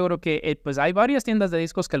 Estoy seguro que pues hay varias tiendas de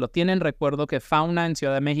discos que lo tienen. Recuerdo que Fauna en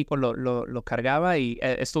Ciudad de México lo cargaba y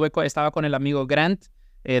estaba con el amigo Grant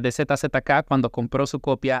de ZZK cuando compró su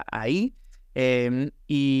copia ahí.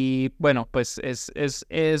 Y bueno, pues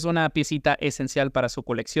es una piecita esencial para su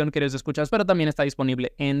colección, queridos escuchas, pero también está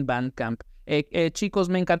disponible en Bandcamp. Chicos,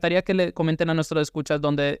 me encantaría que le comenten a nuestros escuchas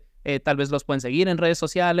donde tal vez los pueden seguir en redes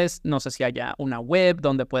sociales. No sé si haya una web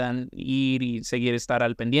donde puedan ir y seguir, estar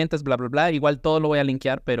al pendientes, bla, bla, bla. Igual todo lo voy a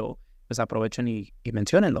linkear, pero pues aprovechen y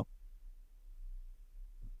menciónenlo.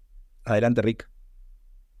 Adelante, Rick.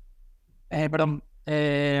 Perdón,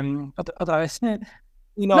 otra vez.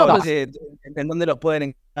 Y No, pues, ¿en dónde los pueden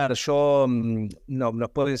encontrar? No, nos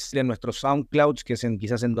pueden seguir en nuestros SoundClouds, que es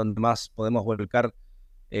quizás en donde más podemos volcar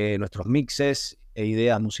nuestros mixes e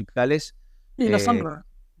ideas musicales. Y los SoundCloud.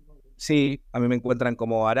 Sí, a mí me encuentran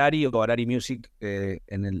como Harari o Harari Music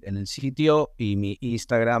en el sitio, y mi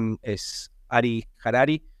Instagram es Ari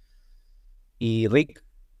Harari. Y Rick.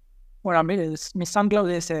 Bueno, mire, mi SoundCloud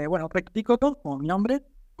es, Ric Piccolo, como mi nombre,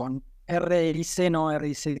 con R-I-C, no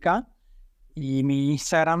R-I-C-K. Y mi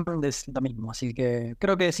Instagram es lo mismo, así que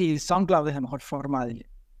creo que sí, SoundCloud es la mejor forma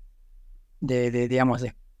digamos,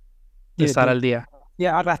 de estar al día. Y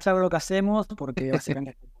arrastrar lo que hacemos, porque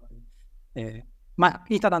básicamente más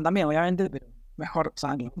Instagram también, obviamente, pero mejor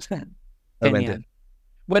SoundCloud. Genial.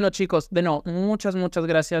 Bueno, chicos, de nuevo, muchas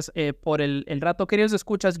gracias por el rato. Queridos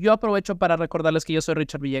escuchas, yo aprovecho para recordarles que yo soy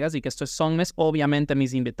Richard Villegas y que esto es Songmes. Obviamente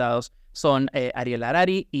mis invitados son Ariel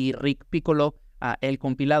Harari y Ric Piccolo. El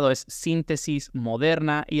compilado es Síntesis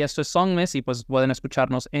Moderna y esto es Songmes, y pues pueden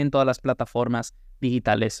escucharnos en todas las plataformas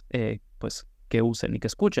digitales pues que usen y que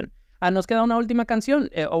escuchen. Nos queda una última canción,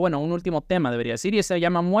 un último tema debería decir, y se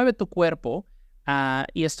llama Mueve tu cuerpo,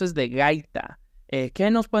 y esto es de Gaita. ¿Qué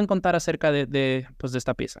nos pueden contar acerca de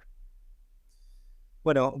esta pieza?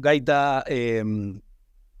 Bueno, Gaita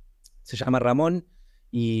se llama Ramón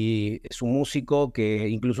y es un músico que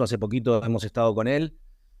incluso hace poquito hemos estado con él,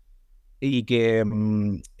 y que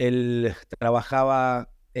él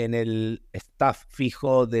trabajaba en el staff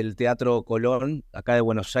fijo del Teatro Colón, acá de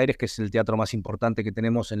Buenos Aires, que es el teatro más importante que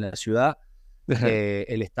tenemos en la ciudad.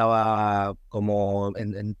 Él estaba como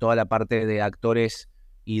en toda la parte de actores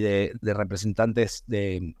y de representantes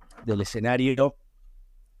del escenario,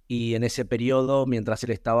 y en ese periodo, mientras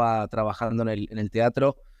él estaba trabajando en el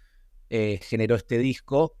teatro, generó este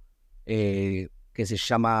disco que se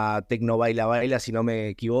llama Tecno Baila Baila, si no me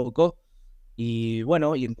equivoco. Y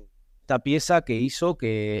bueno, y esta pieza que hizo,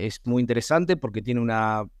 que es muy interesante porque tiene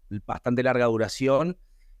una bastante larga duración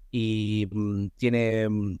y tiene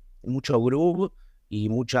mucho groove y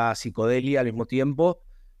mucha psicodelia al mismo tiempo,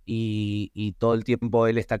 y todo el tiempo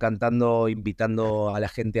él está cantando, invitando a la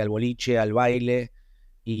gente al boliche, al baile,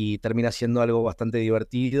 y termina siendo algo bastante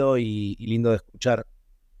divertido y lindo de escuchar.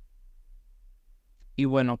 Y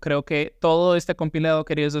bueno, creo que todo este compilado,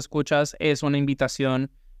 queridos escuchas, es una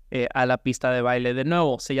invitación a la pista de baile. De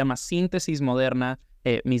nuevo, se llama Síntesis Moderna.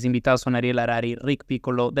 Mis invitados son Ariel Harari, Ric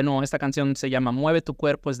Piccolo. De nuevo, esta canción se llama Mueve tu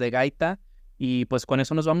cuerpo, es de Gaita. Y pues con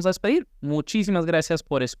eso nos vamos a despedir. Muchísimas gracias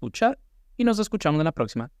por escuchar y nos escuchamos en la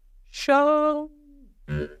próxima. ¡Chao!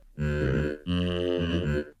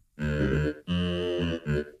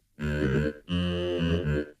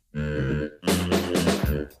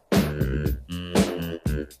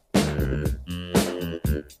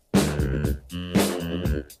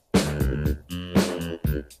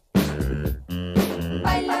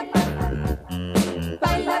 Baila.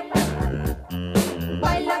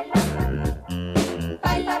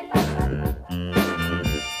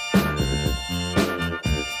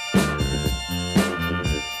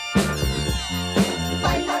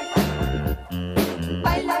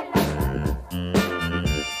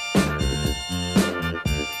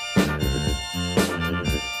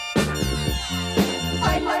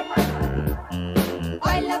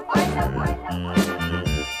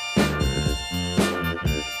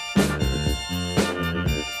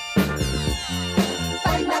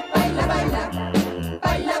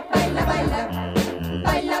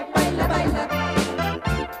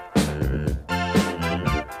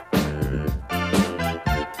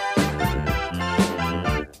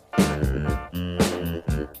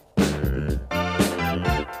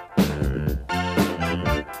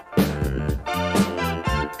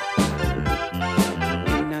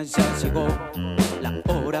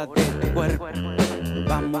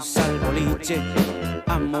 Vamos al boliche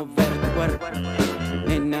a mover tu cuerpo.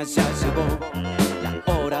 Nena, ya llegó la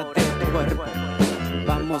hora de tu cuerpo.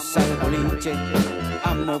 Vamos al boliche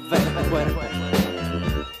a mover tu cuerpo.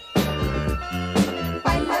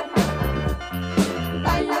 Baila,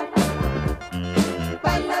 baila,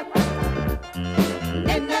 baila.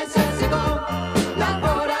 Nena, ya llegó la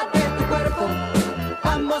hora de tu cuerpo.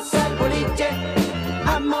 Vamos al boliche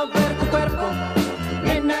a mover tu cuerpo.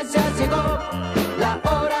 Nena, ya llegó la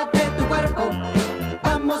hora de tu cuerpo.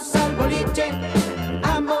 Vamos al boliche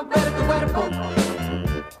a mover tu cuerpo.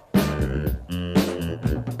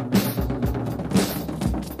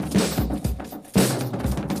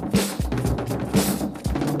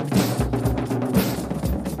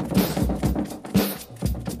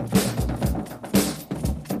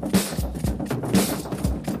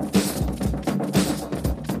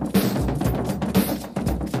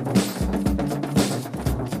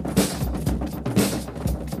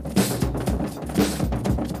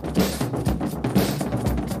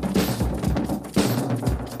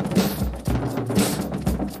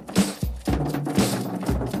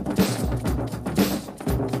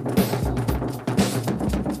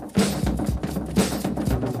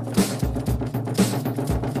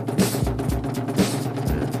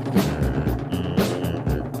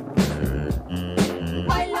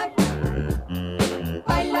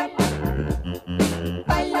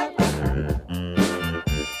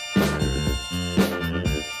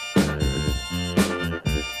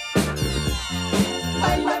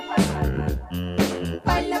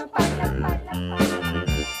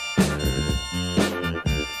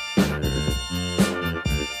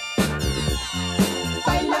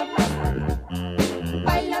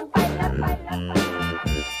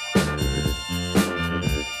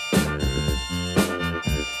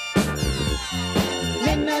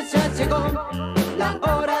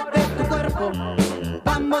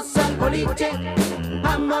 Vamos al boliche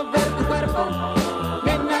a mover tu cuerpo.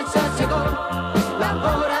 Nena, ya llegó la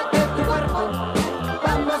hora de tu cuerpo.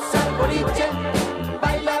 Vamos al boliche,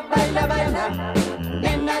 baila, baila, baila.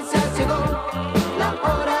 Nena, ya llegó la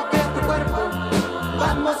hora de tu cuerpo.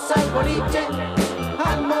 Vamos al boliche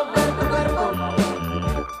a mover tu cuerpo.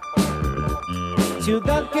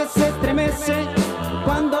 Ciudad que se estremece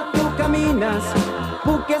cuando tú caminas,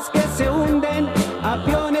 buques que se hunden,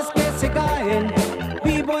 aviones que se caen.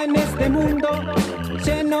 Vivo en este mundo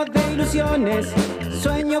lleno de ilusiones.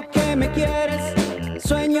 Sueño que me quieres,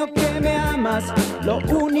 sueño que me amas. Lo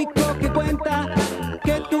único que cuenta,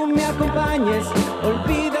 que tú me acompañes.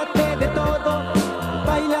 Olvídate de todo,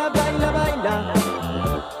 baila, baila, baila.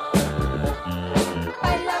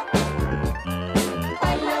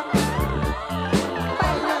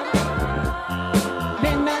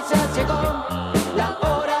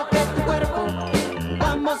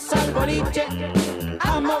 Al boliche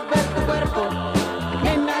a mover tu cuerpo.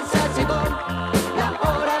 Nena, ya llegó la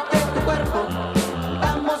hora de tu cuerpo.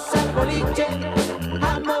 Vamos al boliche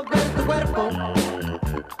a mover tu cuerpo.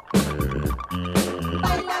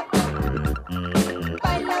 Baila,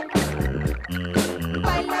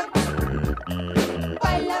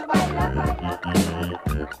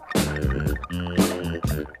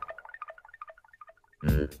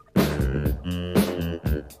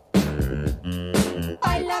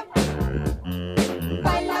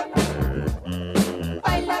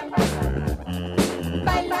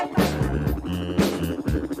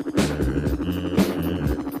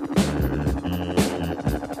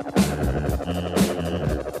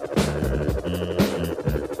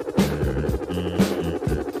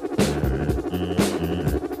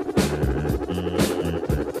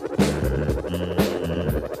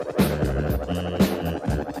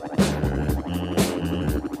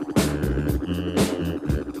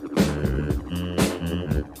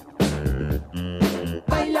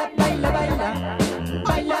 baila, baila,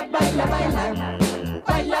 baila, baila, baila.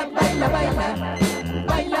 Baila, baila, baila,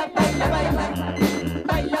 baila.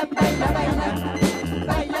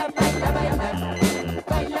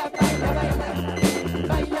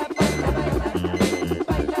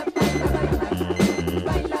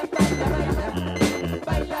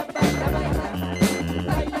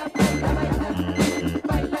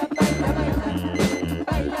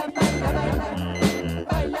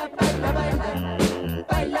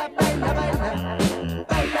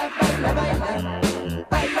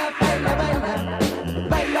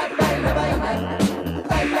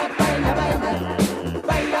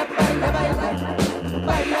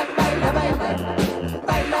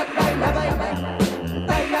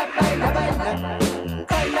 Baila, baila, baila.